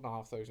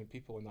 4,500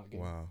 people in that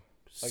game. Wow.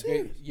 Like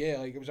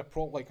like it was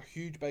like a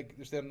huge big. It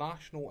was their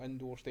national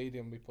indoor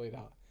stadium we played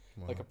at,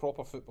 like a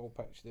proper football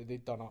pitch that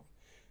they'd done up.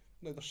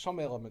 Now there's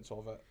some elements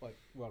of it like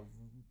were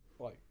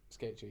like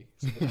sketchy.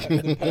 So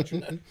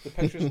the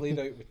pitch was laid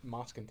out with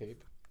masking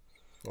tape.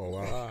 Oh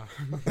wow.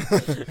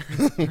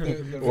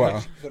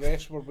 The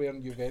rest were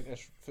wearing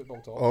Juventus football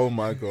tops. Oh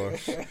my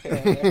gosh. There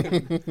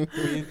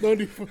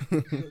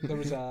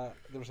was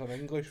an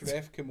English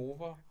ref came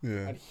over,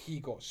 Yeah. and he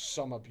got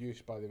some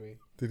abuse, by the way,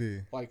 Did he?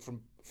 like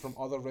from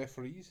other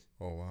referees.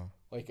 Oh wow.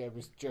 Like it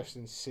was just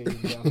insane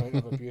the amount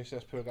of abuse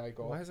this poor guy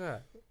got. Why is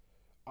that?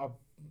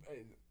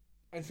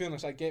 In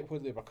fairness, I get where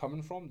they were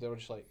coming from. They were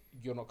just like,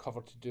 "You're not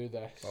covered to do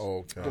this. Oh,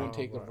 okay. Don't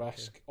take the right,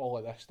 risk. All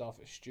of this stuff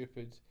is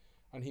stupid."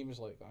 And he was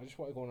like, "I just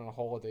want to go on a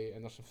holiday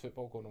and there's some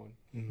football going on."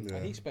 Yeah.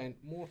 And he spent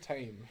more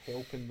time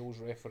helping those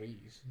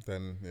referees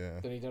Then yeah.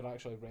 than he did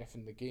actually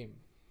reffing the game.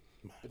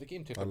 But the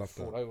game took I like love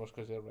 4 that. hours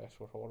because their refs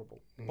were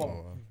horrible. Oh, But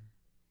wow.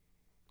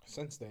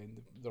 since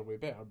then, they're way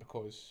better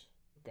because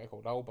a guy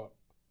called Albert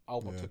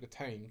Yeah. took the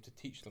time to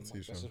teach them, like,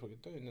 this is what you're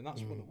doing. And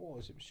that's what it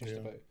was. It was just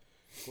about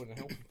going and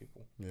helping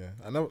people. Yeah.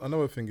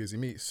 Another thing is you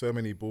meet so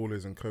many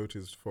ballers and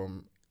coaches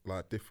from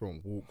like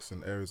different walks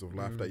and areas of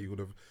life that you would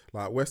have,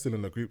 like, we're still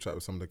in a group chat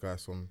with some of the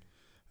guys from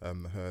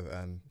her,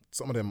 and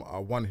some of them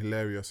are, one,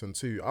 hilarious, and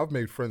two, I've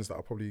made friends that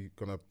are probably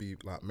gonna be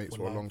like mates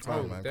for a long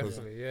time, man. 'Cause-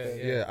 Definitely, yeah.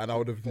 yeah, and I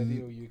would have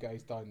Video you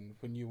guys done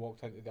when you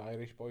walked into the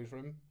Irish boys'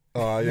 room.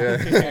 Oh yeah.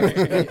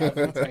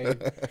 Every time.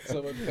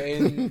 So when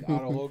Ben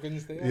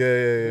Logan's there,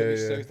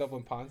 Yeah. South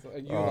Dublin Panther,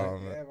 and you're Oh,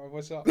 like, man. yeah, man,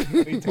 what's up?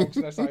 And he talks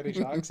in this Irish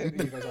accent,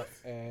 and you guys are like,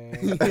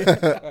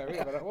 wait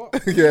a minute,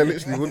 what? Yeah,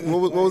 literally.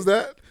 What was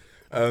that?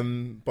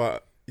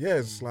 But yeah,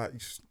 it's like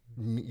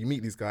you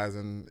meet these guys,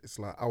 and it's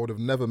like I would have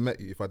never met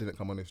you if I didn't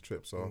come on this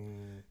trip. So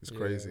it's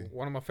crazy.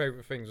 One of my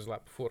favourite things was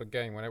like before the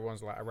game when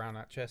everyone's like around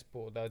that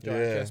chessboard, that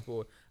giant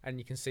chessboard, and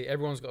you can see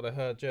everyone's got their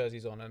Herd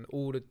jerseys on and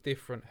all the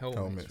different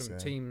helmets from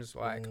teams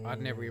like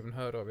I'd never even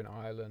heard of in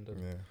Ireland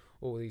and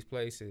all these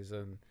places,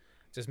 and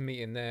just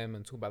meeting them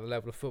and talk about the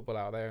level of football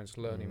out there and just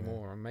learning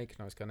more and making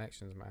those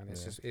connections, man.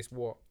 It's just it's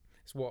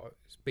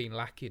what's been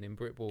lacking in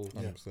Britball,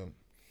 100%.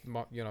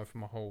 for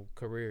my whole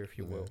career, if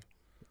you will.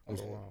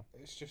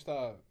 It's just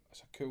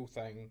it's a cool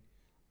thing.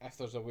 If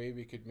there's a way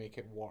we could make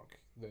it work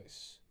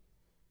that's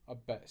a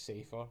bit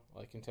safer,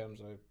 like in terms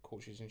of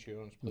coaches'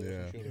 insurance,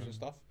 players' insurance and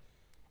stuff,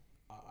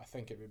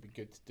 think it would be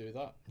good to do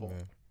that.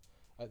 But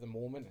at the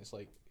moment, it's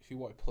like, if you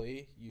want to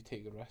play, you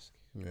take the risk.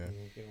 Yeah.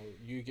 You know,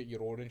 you get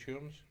your own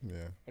insurance.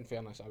 Yeah. In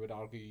fairness, I would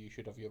argue you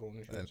should have your own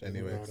insurance.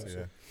 Anyway,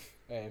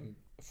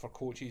 for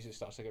coaches, it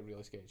starts to get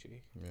really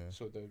sketchy. Yeah.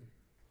 So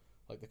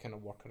the kind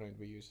of workaround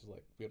we use is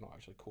like, we're not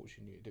actually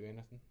coaching you to do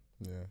anything.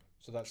 Yeah.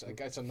 So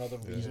that's another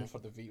reason for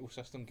the veto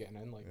system getting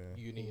in. Like,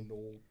 you need to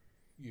know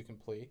you can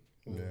play.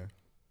 Yeah.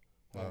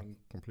 I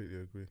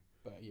completely agree.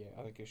 But yeah,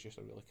 I think it's just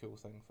a really cool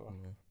thing for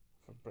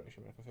British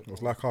American football. It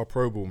was like our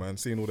Pro Bowl, man.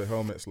 Seeing all the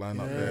helmets lined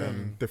up there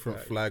and different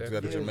flags. We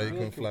had the Jamaican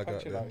really cool flag out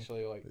picture, there.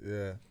 actually, like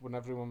when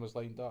everyone was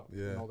lined up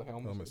and all the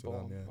helmets are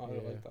at the on, bottom. I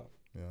really like that.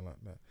 Yeah, I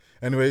like that.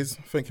 Anyways,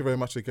 thank you very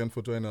much again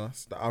for joining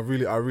us. I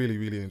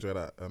really enjoyed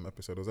that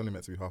episode. It was only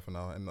meant to be half an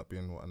hour. It ended up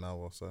being an hour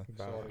or so.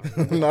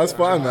 No, it's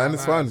fine, man.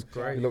 It's fun.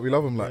 We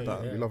love them like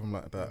that. We love them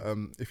like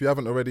that. If you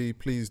haven't already,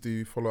 please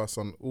do follow us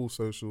on all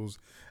socials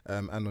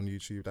and on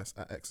YouTube. That's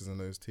at X's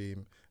and O's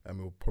team. And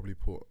we'll probably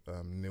put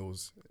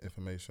Neil's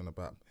information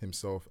about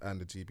himself and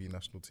the GB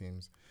national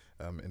teams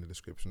in the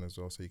description as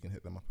well, so you can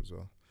hit them up as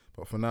well.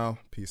 But for now,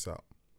 peace out.